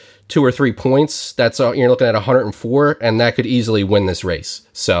another 2 or 3 points, that's you're looking at 104, and that could easily win this race.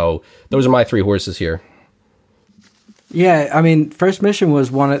 So those are my 3 horses here. Yeah, I mean, First Mission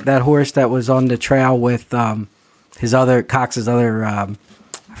was that horse that was on the trail with Cox's other, I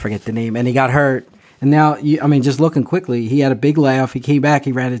forget the name, and he got hurt. And now, just looking quickly, he had a big layoff. He came back.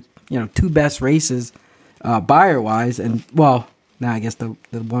 He ran 2 best races, Beyer-wise, and now I guess the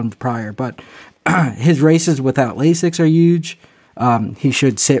one prior. But his races without Lasix are huge. He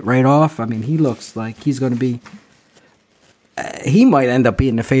should sit right off. I mean, he looks like he's going to be. He might end up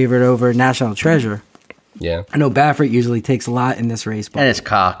being the favorite over National Treasure. Yeah, I know Baffert usually takes a lot in this race, but and it's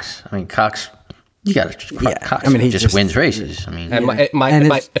Cox. I mean, Cox. You got to. Yeah, Cox he just wins races. I mean, and my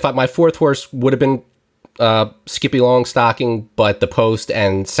 4th horse would have been Skippy Longstocking, but the post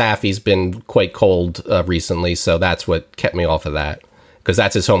and Safi's been quite cold recently, so that's what kept me off of that. Because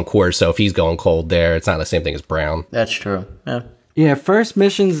that's his home course, so if he's going cold there, it's not the same thing as Brown. That's true. Yeah. Yeah, First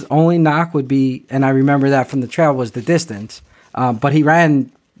Mission's only knock would be, and I remember that from the trail, was the distance. But he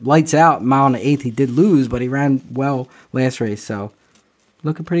ran lights out, mile and 1/8. He did lose, but he ran well last race, so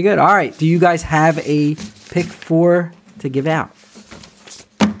looking pretty good. All right, do you guys have a pick 4 to give out?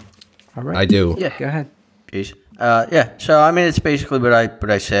 All right. I do. Yeah. Go ahead. Jeez. Yeah. So I mean, it's basically what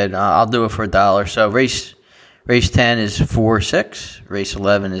I said. I'll do it for $1. So race 10 is 4-6. Race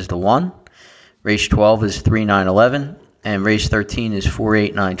 11 is the 1. Race 12 is 3-9-11, and race 13 is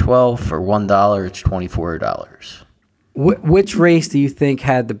 4-8-9-12. For $1, it's $24. Which race do you think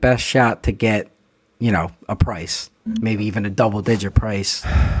had the best shot to get, a price, maybe even a double-digit price?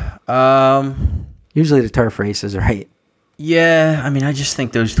 Usually the turf races, right? Yeah, I mean, I just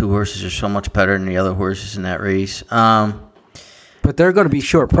think those 2 horses are so much better than the other horses in that race. But they're going to be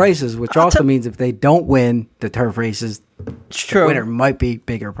short prices, which also means if they don't win the turf races, it's true. The winner might be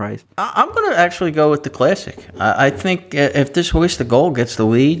bigger price. I'm going to actually go with the Classic. I think if this horse, the Gold, gets the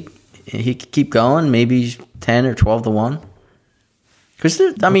lead, he could keep going, maybe 10 or 12 to 1. Because,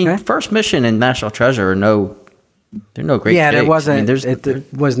 First Mission and National Treasure are they're no great Yeah, picks. there wasn't, there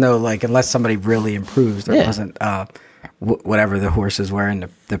was no, unless somebody really improves, there wasn't whatever the horses were in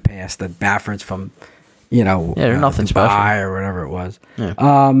the past, the Baffords from, they're nothing special. Or whatever it was.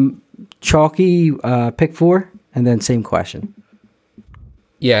 Yeah. Chalky, pick 4, and then same question.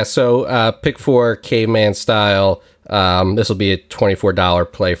 Yeah, so pick 4, caveman style. This will be a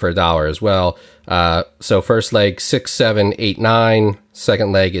 $24 play for $1 as well. So first leg 6, 7, 8, 9.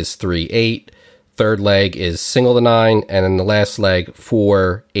 Second leg is 3, 8. Third leg is single to 9, and then the last leg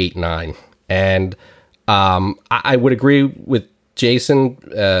 4, 8, 9. And I would agree with Jason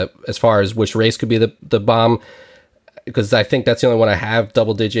as far as which race could be the bomb, because I think that's the only one I have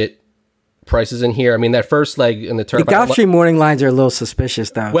double-digit prices in here. I mean, that first leg in the turf. The Gulfstream morning lines are a little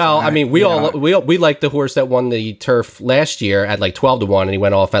suspicious, though. Well, I mean, we like the horse that won the turf last year at 12 to 1, and he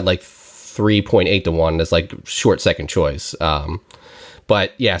went off at 3.8 to 1 as short second choice.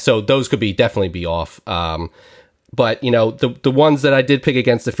 But yeah, so those could definitely be off. But the ones that I did pick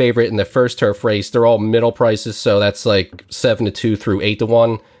against the favorite in the first turf race, they're all middle prices. So that's 7 to 2 through 8 to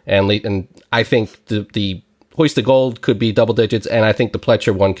 1, and I think the Hoist the Gold could be double digits, and I think the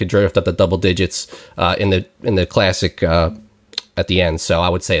Pletcher one could drift up the double digits in the Classic at the end. So I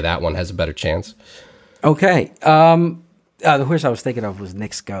would say that one has a better chance. Okay. The horse I was thinking of was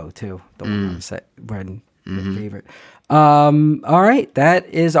Nick's Go too. The one I said when the favorite. All right, that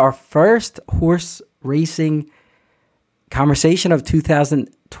is our first horse racing conversation of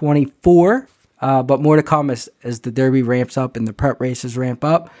 2024. But more to come as the Derby ramps up and the prep races ramp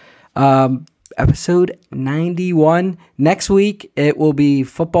up. Episode 91. Next week, it will be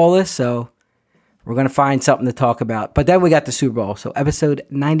footballless, so we're going to find something to talk about. But then we got the Super Bowl. So episode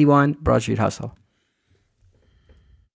 91, Broad Street Hustle.